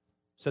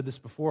 I've said this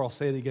before. I'll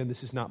say it again.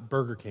 This is not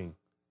Burger King.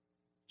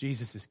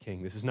 Jesus is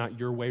King. This is not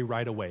your way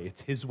right away.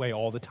 It's His way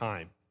all the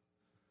time.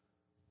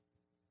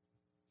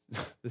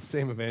 The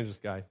same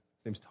evangelist guy, his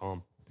name's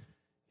Tom.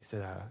 He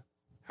said,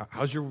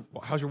 how's your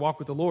walk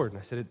with the Lord? And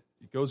I said, it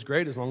goes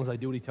great as long as I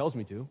do what He tells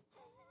me to.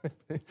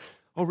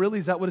 Oh, really?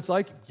 Is that what it's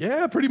like?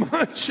 Yeah, pretty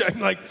much. I'm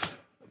like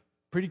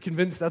pretty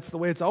convinced that's the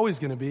way it's always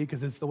going to be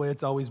because it's the way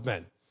it's always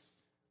been.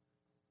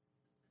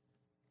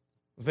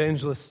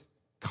 Evangelists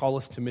call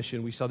us to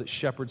mission. We saw that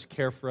shepherds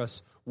care for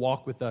us,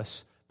 walk with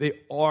us.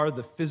 They are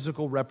the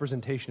physical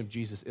representation of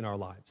Jesus in our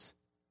lives.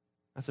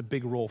 That's a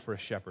big role for a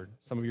shepherd.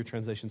 Some of your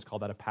translations call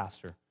that a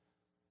pastor.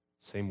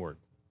 Same word.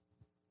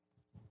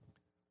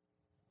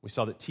 We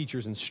saw that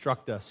teachers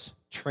instruct us,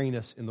 train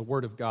us in the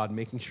Word of God,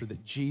 making sure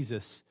that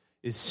Jesus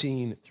is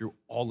seen through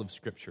all of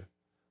Scripture.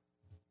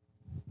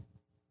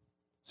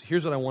 So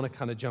here's what I want to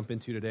kind of jump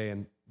into today,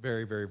 and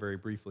very, very, very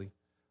briefly.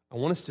 I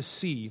want us to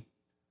see,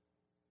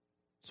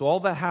 so all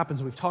that happens,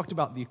 and we've talked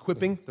about the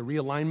equipping, the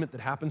realignment that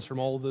happens from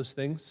all of those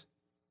things.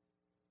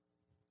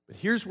 But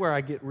here's where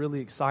I get really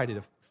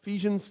excited.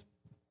 Ephesians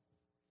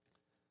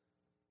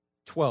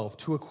 12,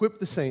 to equip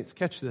the saints,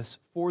 catch this,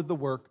 for the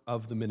work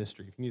of the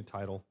ministry. If you need a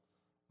title,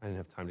 I didn't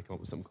have time to come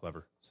up with something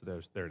clever, so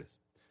there it is.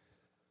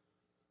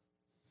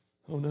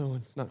 Oh no,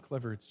 it's not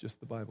clever, it's just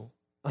the Bible.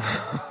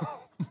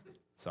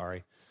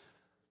 Sorry.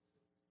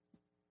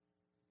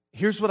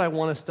 Here's what I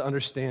want us to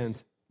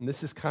understand, and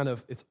this is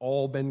it's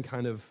all been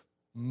kind of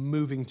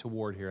moving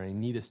toward here. I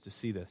need us to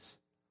see this.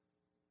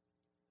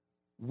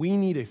 We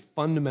need a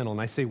fundamental,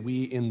 and I say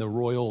we in the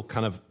royal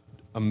kind of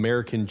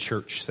American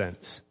church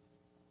sense.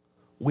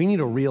 We need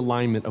a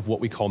realignment of what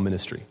we call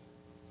ministry.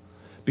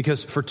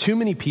 Because for too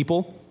many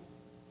people,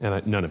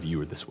 and none of you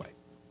are this way,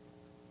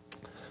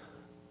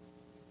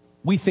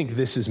 we think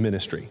this is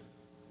ministry,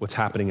 what's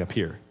happening up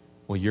here.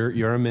 Well,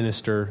 you're a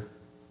minister.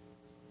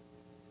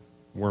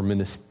 We're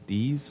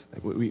ministries.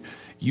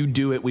 You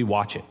do it, we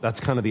watch it. That's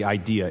kind of the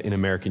idea in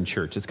American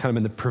church. It's kind of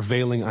been the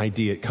prevailing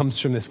idea. It comes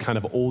from this kind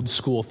of old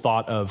school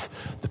thought of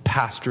the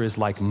pastor is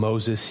like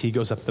Moses. He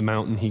goes up the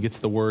mountain, he gets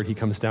the word, he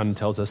comes down and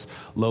tells us,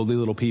 lowly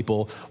little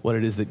people, what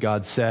it is that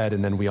God said,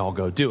 and then we all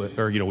go do it.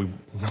 Or,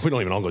 we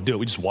don't even all go do it.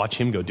 We just watch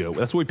him go do it.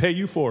 That's what we pay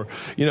you for.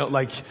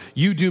 Like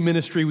you do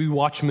ministry, we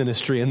watch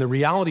ministry. And the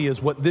reality is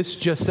what this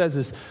just says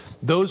is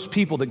those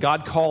people that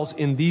God calls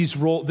in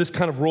this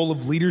kind of role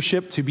of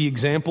leadership to be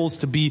examples,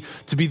 to be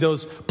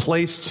those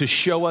placed to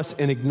show us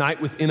and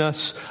ignite within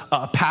us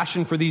a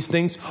passion for these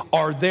things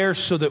are there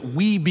so that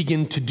we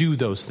begin to do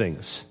those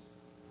things.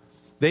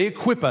 They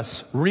equip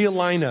us,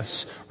 realign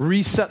us,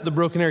 reset the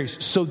broken areas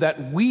so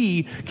that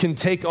we can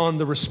take on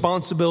the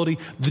responsibility,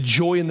 the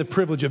joy, and the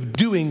privilege of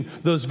doing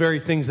those very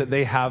things that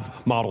they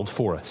have modeled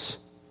for us.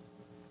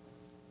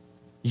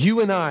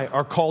 You and I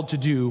are called to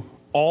do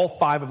all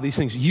 5 of these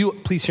things.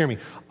 Please hear me.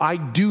 I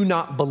do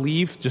not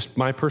believe, just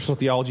my personal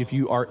theology, if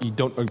you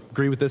don't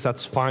agree with this,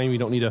 that's fine. We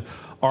don't need to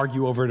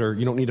argue over it, or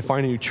you don't need to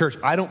find a new church.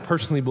 I don't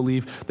personally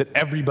believe that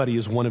everybody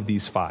is one of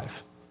these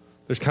 5.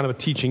 There's kind of a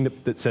teaching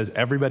that says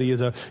everybody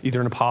is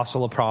either an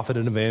apostle, a prophet,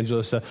 an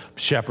evangelist, a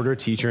shepherd, or a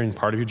teacher, and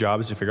part of your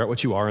job is to figure out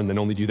what you are and then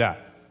only do that.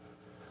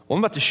 Well,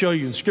 I'm about to show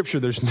you in Scripture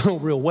there's no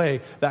real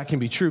way that can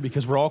be true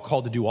because we're all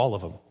called to do all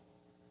of them.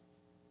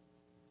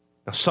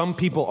 Now, some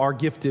people are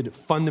gifted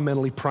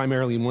fundamentally,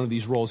 primarily in one of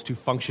these roles to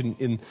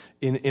function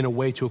in a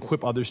way to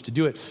equip others to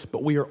do it,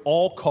 but we are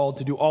all called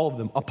to do all of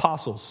them.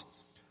 Apostles.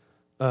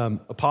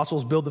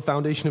 Apostles build the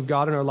foundation of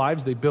God in our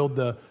lives. They build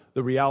the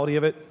reality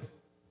of it.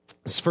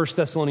 It's 1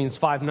 Thessalonians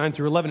 5, 9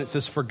 through 11. It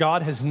says, "For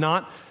God has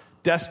not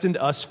destined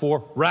us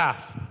for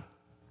wrath."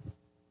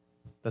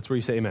 That's where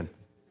you say amen.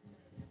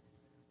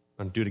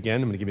 I'm going to do it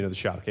again. I'm going to give you another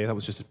shot, okay? That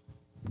was just a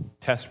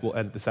test. We'll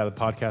edit this out of the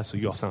podcast so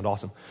you all sound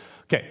awesome.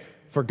 Okay.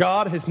 "For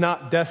God has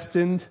not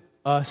destined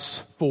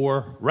us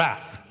for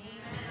wrath."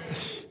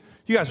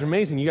 You guys are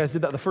amazing. You guys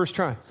did that the first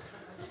try.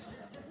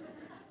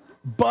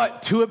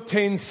 "But to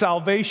obtain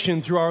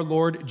salvation through our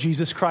Lord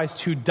Jesus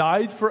Christ, who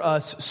died for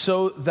us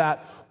so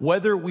that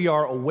whether we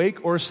are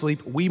awake or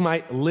asleep, we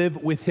might live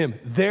with him.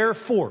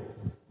 Therefore,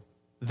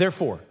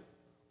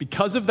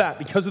 because of that,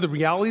 because of the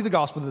reality of the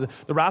gospel,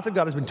 the wrath of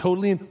God has been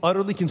totally and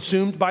utterly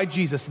consumed by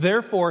Jesus.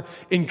 Therefore,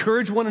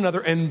 encourage one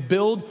another and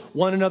build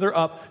one another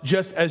up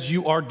just as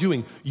you are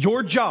doing."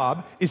 Your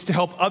job is to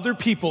help other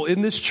people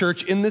in this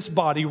church, in this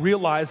body,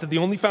 realize that the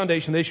only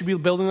foundation they should be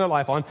building their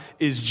life on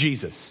is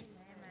Jesus.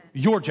 Amen.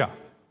 Your job.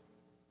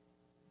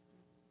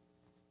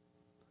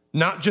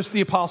 Not just the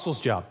apostles'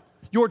 job.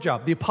 Your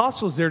job. The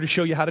apostle's there to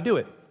show you how to do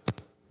it.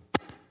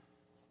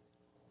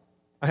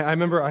 I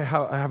remember I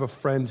have a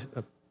friend,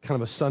 kind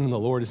of a son in the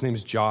Lord. His name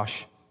is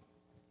Josh.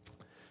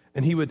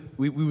 And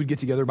we would get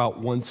together about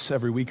once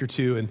every week or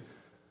two and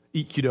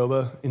eat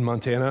Qdoba in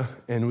Montana.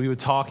 And we would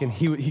talk. And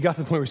he got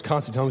to the point where he's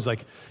constantly telling me, he's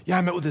like, "Yeah,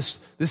 I met with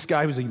this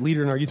guy who's a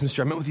leader in our youth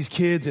ministry. I met with these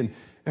kids and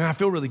I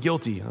feel really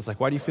guilty." I was like,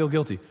 "Why do you feel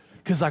guilty?"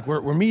 "Because like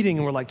we're meeting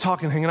and we're like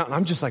talking, hanging out, and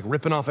I'm just like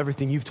ripping off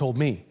everything you've told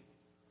me.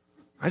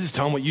 I just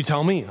tell them what you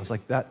tell me." I was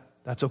like,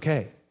 that's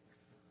okay.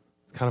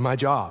 It's kind of my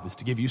job is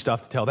to give you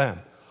stuff to tell them.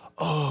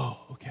 "Oh,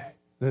 okay."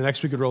 And the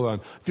next week would roll on.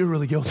 "I feel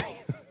really guilty."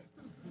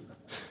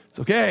 It's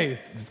okay.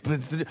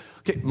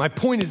 Okay. My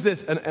point is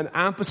this: an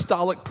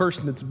apostolic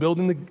person that's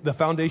building the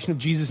foundation of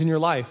Jesus in your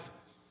life,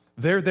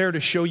 they're there to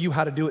show you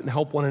how to do it and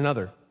help one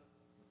another.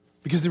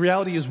 Because the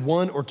reality is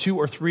 1 or 2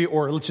 or 3,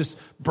 or let's just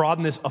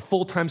broaden this, a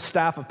full-time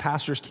staff of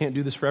pastors can't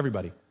do this for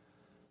everybody.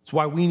 It's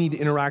why we need to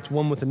interact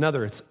one with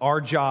another. It's our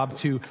job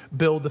to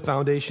build the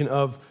foundation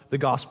of the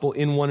gospel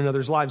in one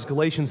another's lives.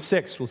 Galatians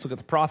 6, let's look at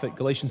the prophet.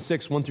 Galatians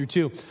 6, 1 through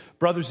 2.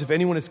 "Brothers, if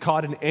anyone is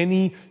caught in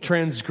any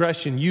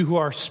transgression, you who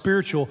are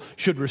spiritual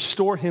should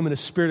restore him in a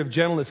spirit of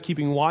gentleness,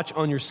 keeping watch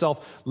on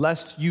yourself,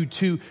 lest you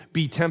too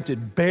be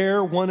tempted.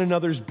 Bear one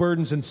another's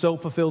burdens and so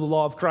fulfill the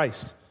law of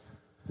Christ."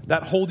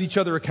 That hold each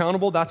other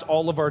accountable, that's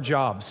all of our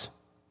jobs.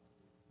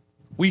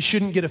 We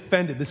shouldn't get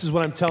offended. This is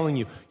what I'm telling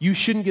you. You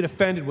shouldn't get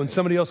offended when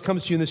somebody else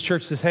comes to you in this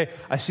church and says, "Hey,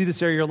 I see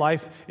this area of your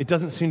life. It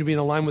doesn't seem to be in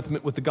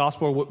alignment with the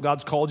gospel or what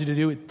God's called you to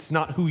do. It's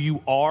not who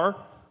you are.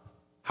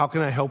 How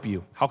can I help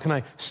you? How can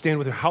I stand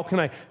with you? How can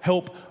I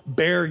help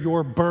bear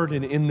your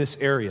burden in this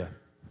area?"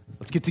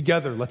 Let's get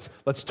together. Let's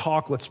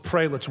talk. Let's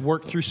pray. Let's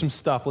work through some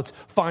stuff. Let's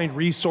find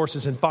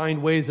resources and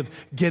find ways of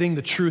getting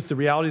the truth, the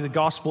reality of the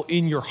gospel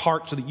in your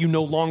heart so that you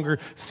no longer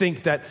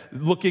think that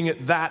looking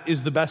at that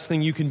is the best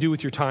thing you can do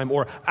with your time,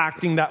 or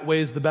acting that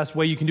way is the best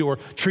way you can do, or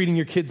treating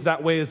your kids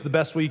that way is the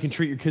best way you can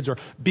treat your kids, or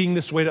being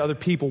this way to other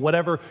people.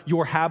 Whatever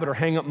your habit or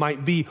hang up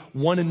might be,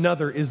 one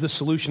another is the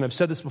solution. I've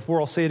said this before.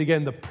 I'll say it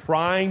again. The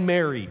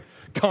primary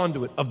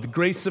conduit of the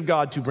grace of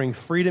God to bring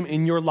freedom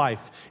in your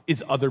life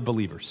is other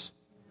believers.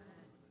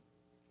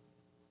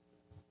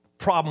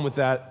 Problem with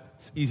that,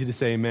 it's easy to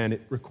say amen,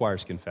 it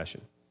requires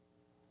confession.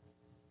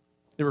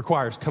 It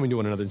requires coming to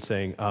one another and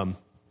saying,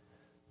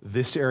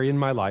 this area in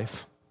my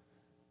life,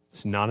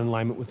 it's not in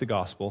alignment with the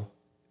gospel.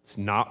 It's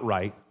not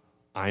right.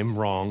 I'm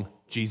wrong.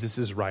 Jesus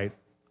is right.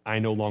 I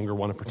no longer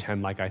want to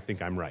pretend like I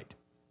think I'm right.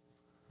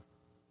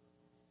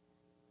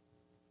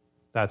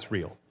 That's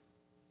real.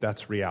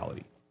 That's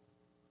reality.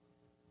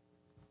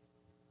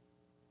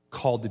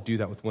 Called to do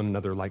that with one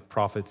another like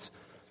prophets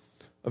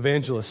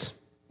evangelists.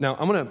 Now,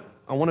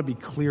 I want to be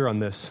clear on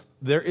this.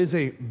 There is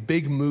a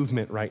big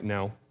movement right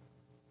now.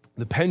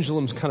 The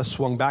pendulum's kind of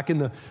swung. Back in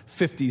the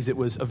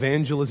 50s,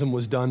 evangelism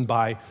was done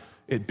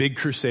at big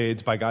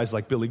crusades by guys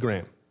like Billy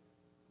Graham,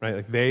 right?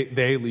 Like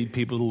they lead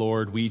people to the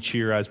Lord. We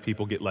cheer as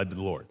people get led to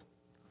the Lord.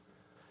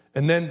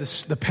 And then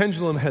the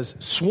pendulum has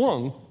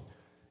swung,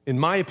 in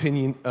my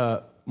opinion,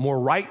 more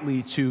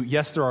rightly to,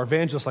 yes, there are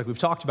evangelists like we've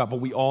talked about,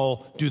 but we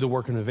all do the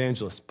work of an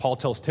evangelist. Paul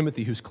tells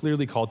Timothy, who's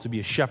clearly called to be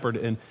a shepherd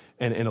and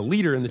a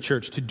leader in the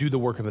church, to do the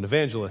work of an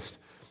evangelist.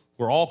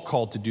 We're all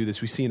called to do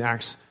this. We see in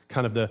Acts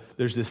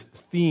there's this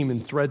theme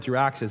and thread through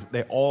Acts as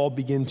they all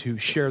begin to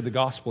share the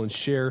gospel and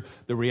share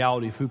the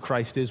reality of who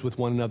Christ is with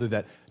one another,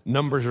 that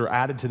numbers are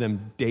added to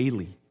them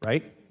daily,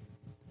 right?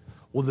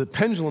 Well, the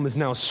pendulum is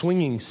now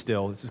swinging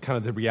still. This is kind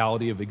of the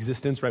reality of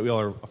existence, right? We all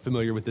are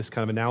familiar with this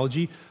kind of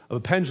analogy of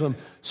a pendulum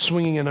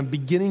swinging, and I'm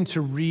beginning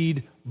to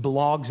read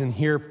blogs and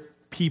hear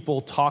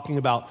people talking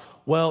about,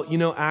 well,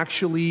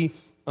 actually,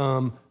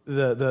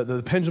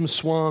 the pendulum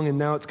swung, and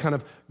now it's kind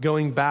of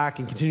going back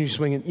and continuing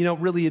swinging.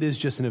 Really it is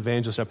just an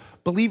evangelist job.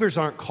 Believers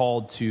aren't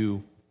called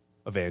to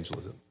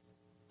evangelism.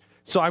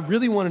 So I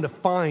really wanted to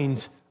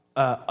find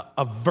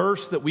a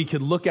verse that we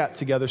could look at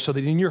together so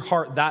that in your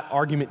heart that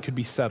argument could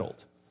be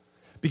settled.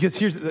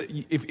 Because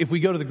if we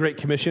go to the Great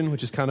Commission,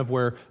 which is kind of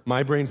where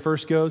my brain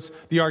first goes,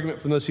 the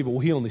argument from those people, well,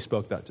 he only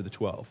spoke that to the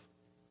 12.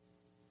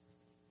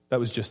 That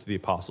was just to the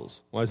apostles.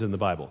 Why is it in the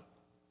Bible?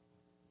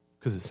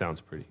 Because it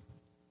sounds pretty.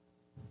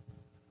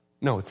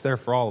 No, it's there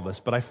for all of us.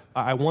 But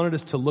I wanted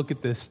us to look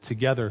at this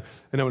together,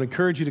 and I would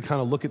encourage you to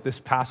kind of look at this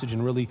passage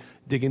and really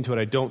dig into it.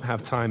 I don't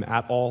have time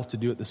at all to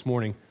do it this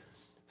morning.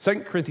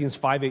 2 Corinthians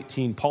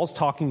 5:18, Paul's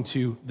talking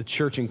to the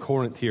church in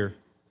Corinth here.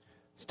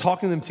 He's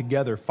talking to them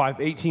together,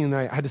 5:18, and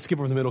I had to skip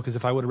over the middle because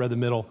if I would have read the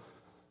middle,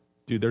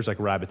 dude, there's like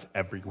rabbits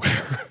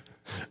everywhere.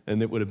 And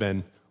we would have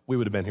been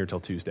here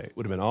till Tuesday. It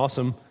would have been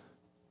awesome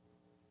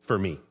for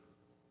me.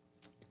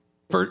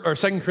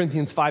 2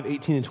 Corinthians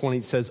 5:18 and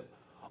 20 says,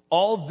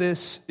 all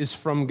this is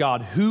from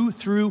God, who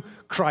through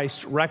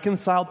Christ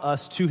reconciled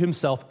us to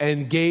himself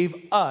and gave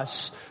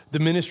us the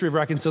ministry of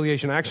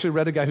reconciliation. I actually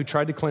read a guy who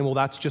tried to claim, well,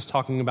 that's just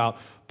talking about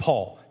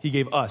Paul. He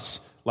gave us,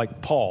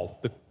 like Paul,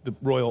 the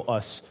royal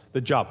us, the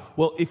job.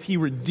 Well, if he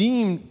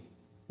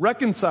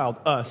reconciled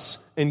us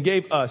and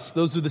gave us,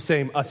 those are the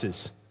same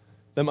us's.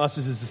 Them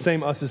us's is the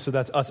same us's, so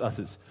that's us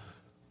us's.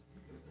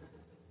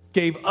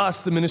 Gave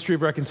us the ministry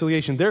of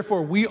reconciliation.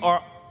 Therefore, we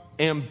are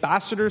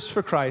ambassadors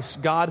for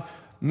Christ, God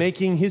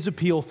making his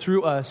appeal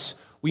through us.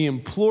 We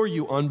implore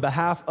you on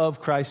behalf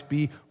of Christ,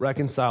 be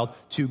reconciled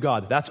to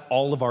God. That's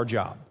all of our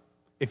job.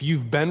 If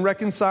you've been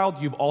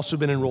reconciled, you've also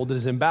been enrolled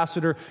as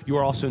ambassador. You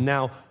are also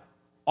now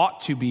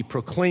ought to be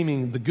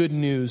proclaiming the good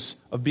news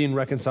of being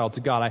reconciled to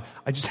God.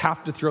 I just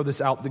have to throw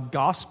this out. The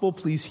gospel,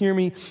 please hear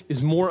me,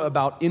 is more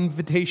about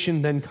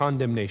invitation than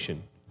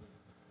condemnation.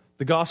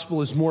 The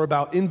gospel is more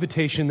about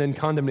invitation than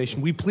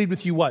condemnation. We plead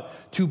with you what?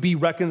 To be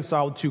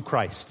reconciled to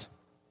Christ.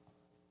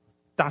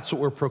 That's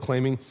what we're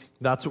proclaiming.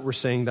 That's what we're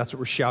saying. That's what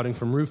we're shouting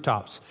from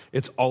rooftops.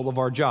 It's all of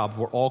our job.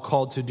 We're all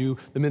called to do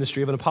the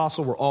ministry of an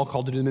apostle. We're all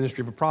called to do the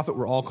ministry of a prophet.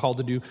 We're all called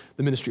to do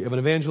the ministry of an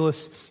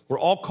evangelist. We're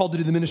all called to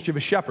do the ministry of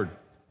a shepherd.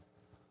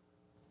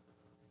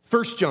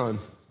 1 John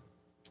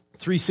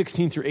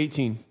 3:16 through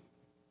 18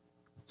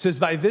 says,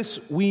 by this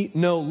we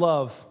know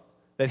love,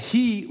 that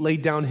he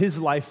laid down his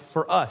life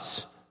for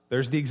us.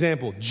 There's the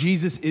example.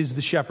 Jesus is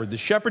the shepherd. The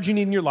shepherd you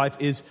need in your life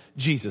is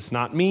Jesus,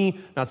 not me,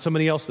 not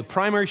somebody else. The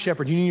primary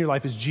shepherd you need in your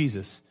life is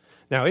Jesus.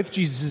 Now, if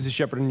Jesus is the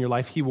shepherd in your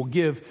life, he will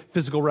give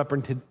physical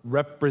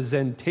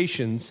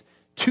representations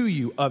to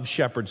you of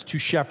shepherds to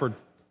shepherd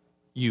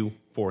you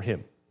for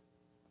him.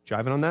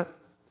 Jiving on that?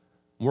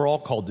 We're all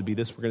called to be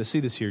this. We're going to see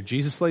this here.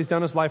 Jesus lays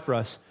down his life for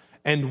us,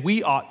 and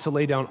we ought to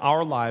lay down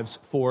our lives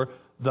for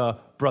the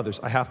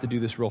brothers. I have to do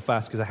this real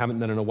fast because I haven't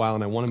done it in a while,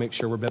 and I want to make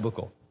sure we're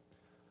biblical.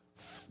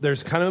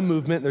 There's kind of a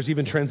movement, there's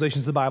even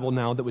translations of the Bible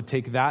now that would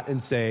take that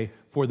and say,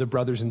 for the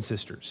brothers and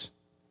sisters.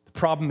 The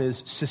problem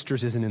is,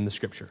 sisters isn't in the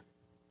scripture,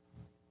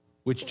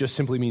 which just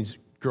simply means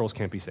girls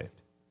can't be saved.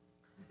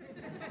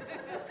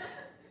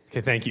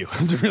 Okay, thank you. I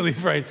was really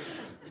afraid.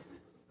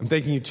 I'm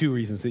thanking you 2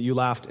 reasons, that you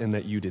laughed and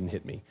that you didn't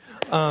hit me.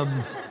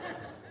 No,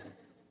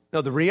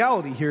 the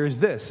reality here is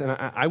this, and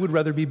I would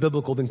rather be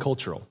biblical than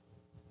cultural.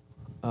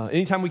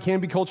 Anytime we can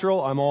be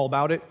cultural, I'm all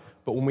about it.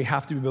 But when we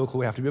have to be biblical,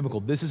 we have to be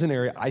biblical. This is an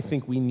area I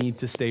think we need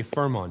to stay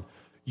firm on.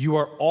 You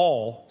are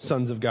all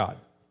sons of God.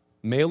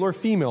 Male or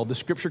female, the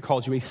scripture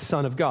calls you a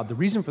son of God. The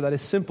reason for that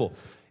is simple.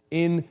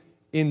 In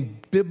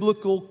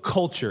biblical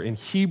culture, in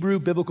Hebrew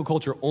biblical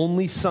culture,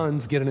 only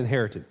sons get an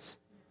inheritance.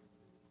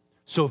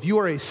 So if you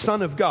are a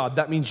son of God,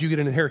 that means you get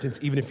an inheritance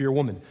even if you're a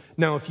woman.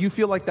 Now, if you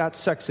feel like that's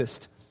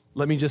sexist,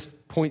 let me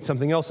just point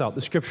something else out.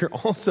 The scripture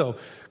also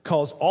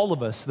calls all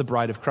of us the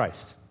bride of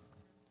Christ.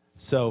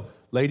 So,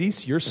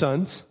 ladies, you're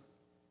sons.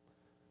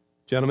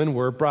 Gentlemen,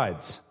 we're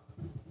brides.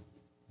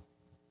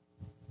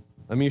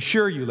 Let me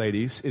assure you,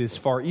 ladies, it is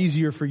far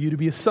easier for you to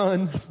be a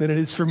son than it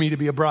is for me to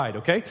be a bride,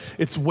 okay?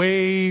 It's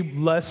way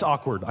less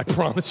awkward, I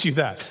promise you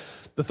that.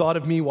 the thought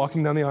of me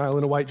walking down the aisle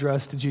in a white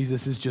dress to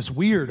Jesus is just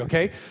weird,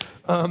 okay?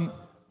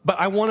 But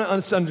I want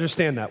to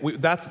understand that.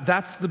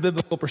 That's the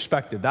biblical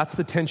perspective. That's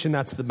the tension,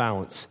 that's the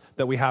balance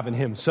that we have in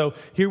him. So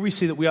here we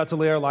see that we ought to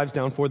lay our lives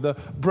down for the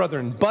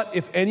brethren. But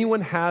if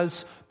anyone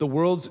has the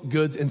world's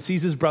goods and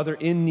sees his brother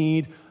in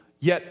need,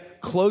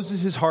 yet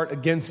closes his heart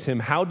against him,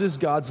 how does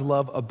God's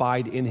love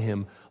abide in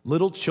him?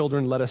 Little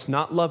children, let us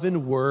not love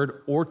in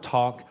word or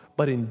talk,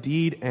 but in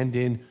deed and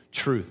in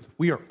truth.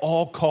 We are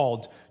all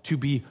called to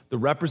be the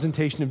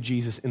representation of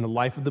Jesus in the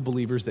life of the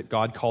believers that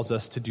God calls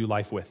us to do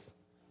life with.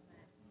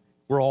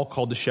 We're all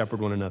called to shepherd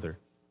one another.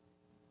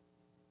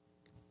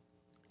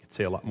 I could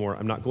say a lot more.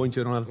 I'm not going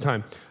to. I don't have the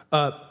time.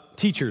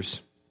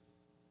 Teachers.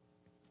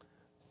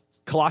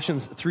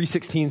 Colossians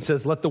 3:16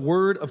 says, let the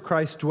word of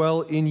Christ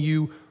dwell in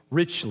you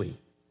richly.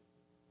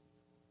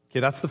 Okay,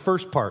 that's the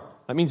first part.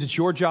 That means it's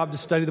your job to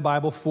study the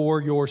Bible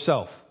for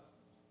yourself.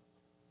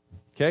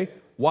 Okay?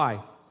 Why?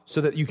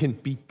 So that you can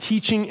be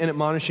teaching and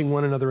admonishing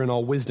one another in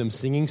all wisdom,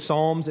 singing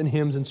psalms and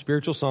hymns and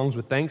spiritual songs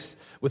with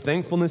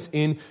thankfulness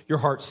in your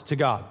hearts to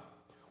God.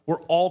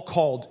 We're all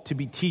called to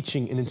be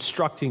teaching and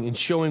instructing and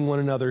showing one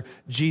another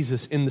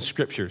Jesus in the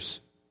Scriptures.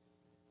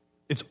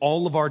 It's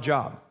all of our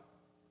job.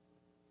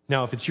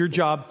 Now, if it's your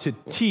job to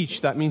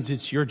teach, that means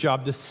it's your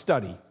job to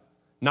study,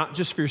 not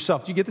just for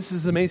yourself. Do you get this? This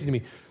is amazing to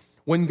me.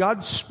 When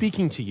God's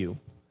speaking to you,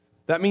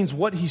 that means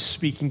what he's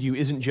speaking to you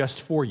isn't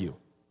just for you.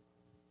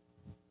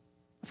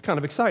 That's kind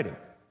of exciting.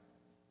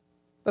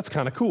 That's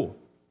kind of cool.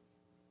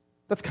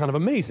 That's kind of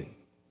amazing.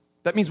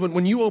 That means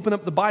when you open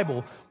up the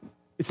Bible,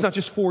 it's not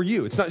just for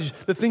you. It's not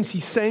just the things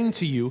he's saying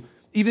to you,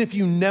 even if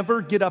you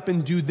never get up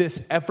and do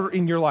this ever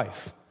in your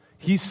life.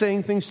 He's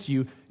saying things to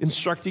you,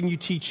 instructing you,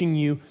 teaching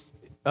you,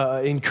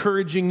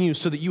 encouraging you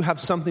so that you have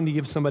something to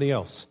give somebody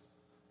else.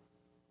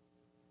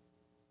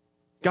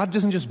 God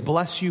doesn't just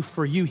bless you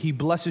for you, he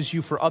blesses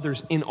you for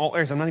others in all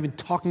areas. I'm not even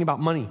talking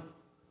about money. I'm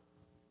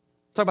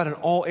talking about in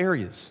all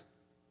areas.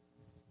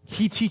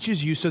 He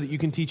teaches you so that you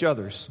can teach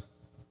others.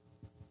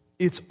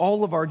 It's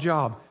all of our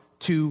job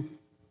to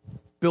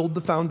build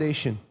the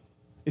foundation.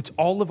 It's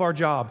all of our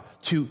job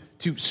to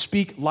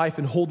speak life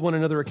and hold one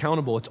another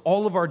accountable. It's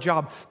all of our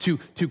job to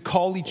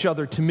call each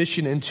other to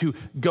mission and to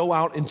go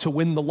out and to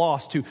win the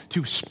lost,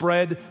 to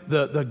spread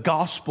the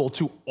gospel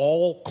to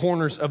all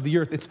corners of the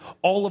earth. It's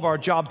all of our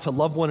job to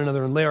love one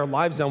another and lay our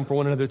lives down for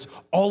one another. It's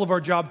all of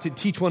our job to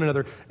teach one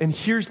another. And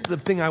here's the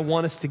thing I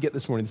want us to get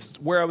this morning. This is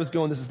where I was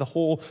going. This is the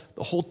whole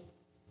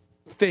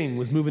thing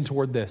was moving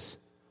toward this.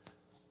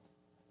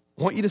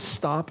 I want you to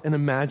stop and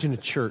imagine a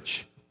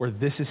church where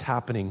this is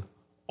happening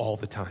all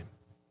the time.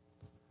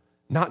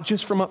 Not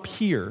just from up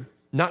here,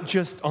 not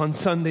just on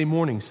Sunday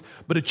mornings,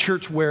 but a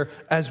church where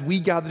as we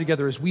gather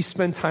together, as we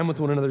spend time with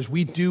one another, as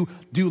we do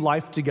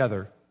life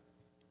together,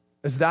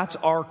 as that's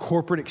our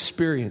corporate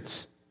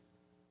experience.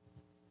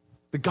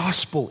 The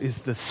gospel is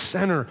the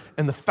center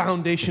and the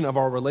foundation of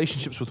our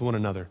relationships with one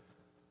another.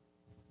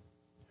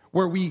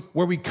 Where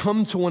we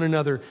come to one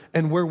another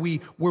and where we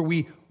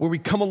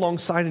come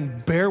alongside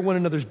and bear one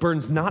another's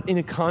burdens, not in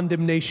a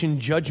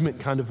condemnation, judgment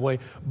kind of way,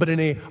 but in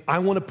a, I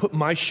want to put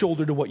my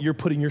shoulder to what you're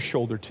putting your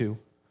shoulder to.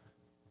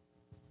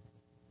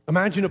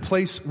 Imagine a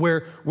place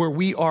where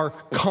we are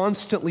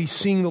constantly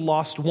seeing the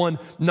lost one,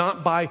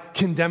 not by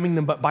condemning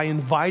them, but by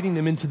inviting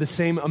them into the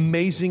same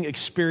amazing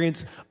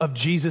experience of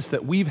Jesus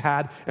that we've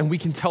had, and we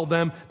can tell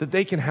them that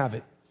they can have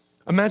it.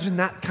 Imagine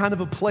that kind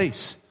of a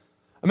place.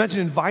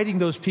 Imagine inviting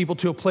those people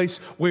to a place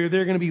where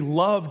they're going to be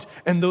loved,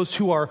 and those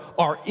who are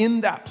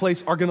in that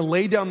place are going to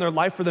lay down their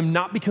life for them,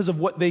 not because of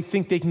what they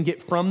think they can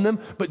get from them,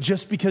 but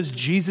just because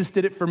Jesus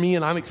did it for me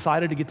and I'm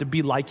excited to get to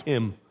be like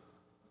him.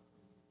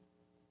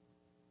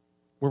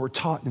 Where we're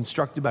taught and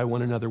instructed by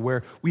one another,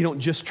 where we don't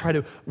just try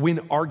to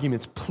win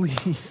arguments.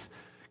 Please,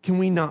 can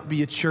we not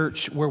be a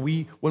church where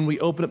when we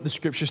open up the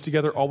scriptures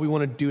together, all we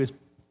want to do is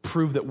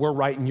prove that we're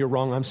right and you're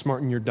wrong, I'm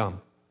smart and you're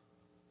dumb?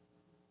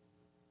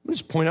 Let me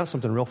just point out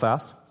something real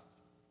fast.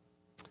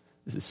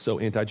 This is so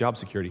anti-job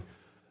security.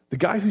 The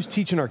guy who's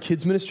teaching our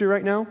kids ministry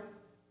right now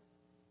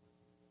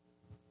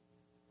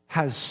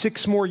has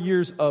 6 more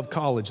years of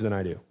college than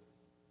I do.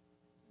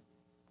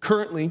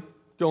 Currently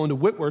going to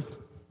Whitworth,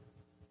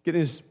 getting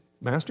his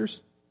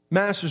master's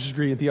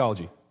degree in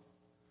theology.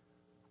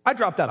 I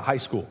dropped out of high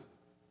school.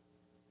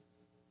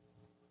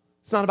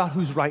 It's not about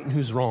who's right and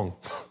who's wrong.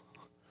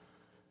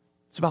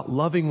 It's about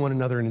loving one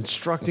another and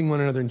instructing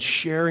one another and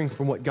sharing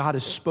from what God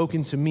has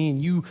spoken to me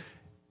and you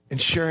and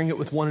sharing it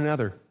with one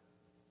another.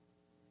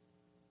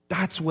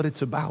 That's what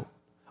it's about.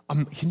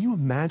 Can you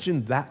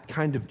imagine that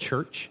kind of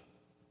church?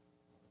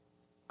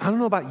 I don't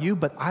know about you,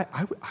 but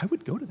I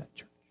would go to that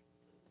church.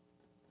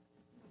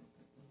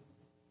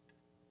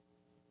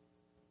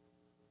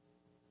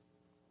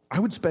 I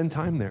would spend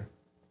time there.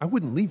 I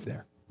wouldn't leave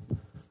there.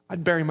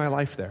 I'd bury my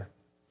life there.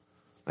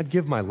 I'd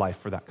give my life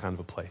for that kind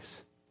of a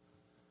place.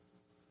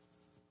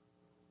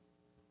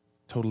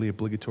 Totally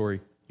obligatory.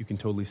 You can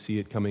totally see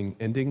it coming,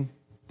 ending.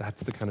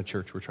 That's the kind of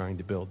church we're trying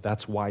to build.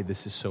 That's why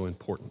this is so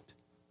important.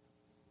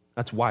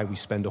 That's why we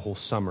spend a whole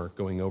summer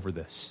going over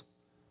this.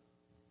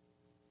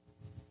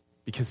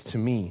 Because to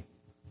me,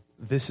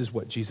 this is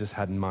what Jesus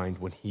had in mind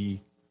when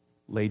he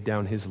laid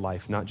down his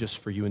life, not just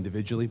for you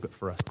individually, but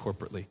for us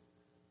corporately.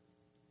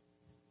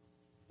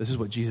 This is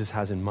what Jesus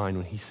has in mind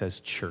when he says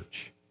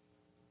church.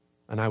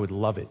 And I would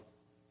love it,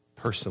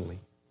 personally,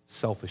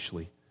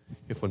 selfishly,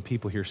 if when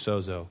people hear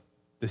Sozo,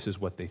 this is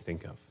what they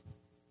think of.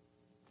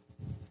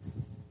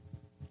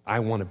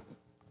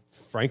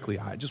 Frankly,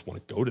 I just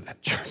want to go to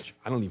that church.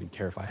 I don't even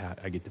care if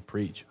I get to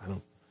preach. I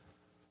don't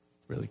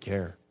really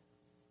care.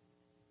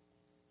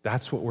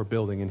 That's what we're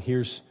building, and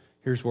here's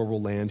where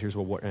we'll land, here's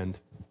where we'll end.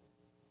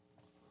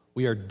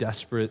 We are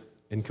desperate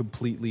and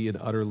completely and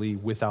utterly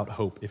without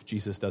hope if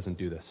Jesus doesn't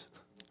do this.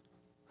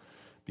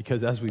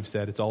 Because as we've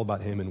said, it's all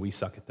about him and we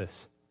suck at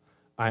this.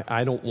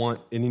 I don't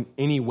want in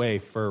any way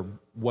for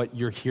what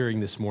you're hearing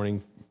this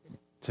morning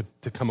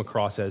to come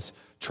across as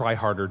try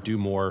harder, do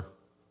more.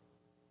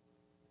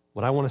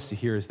 What I want us to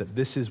hear is that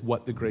this is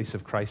what the grace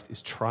of Christ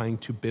is trying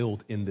to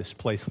build in this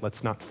place.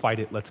 Let's not fight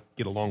it. Let's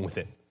get along with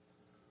it.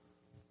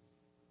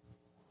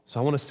 So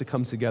I want us to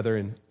come together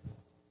and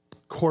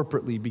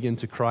corporately begin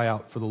to cry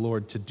out for the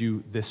Lord to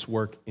do this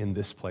work in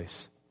this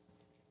place.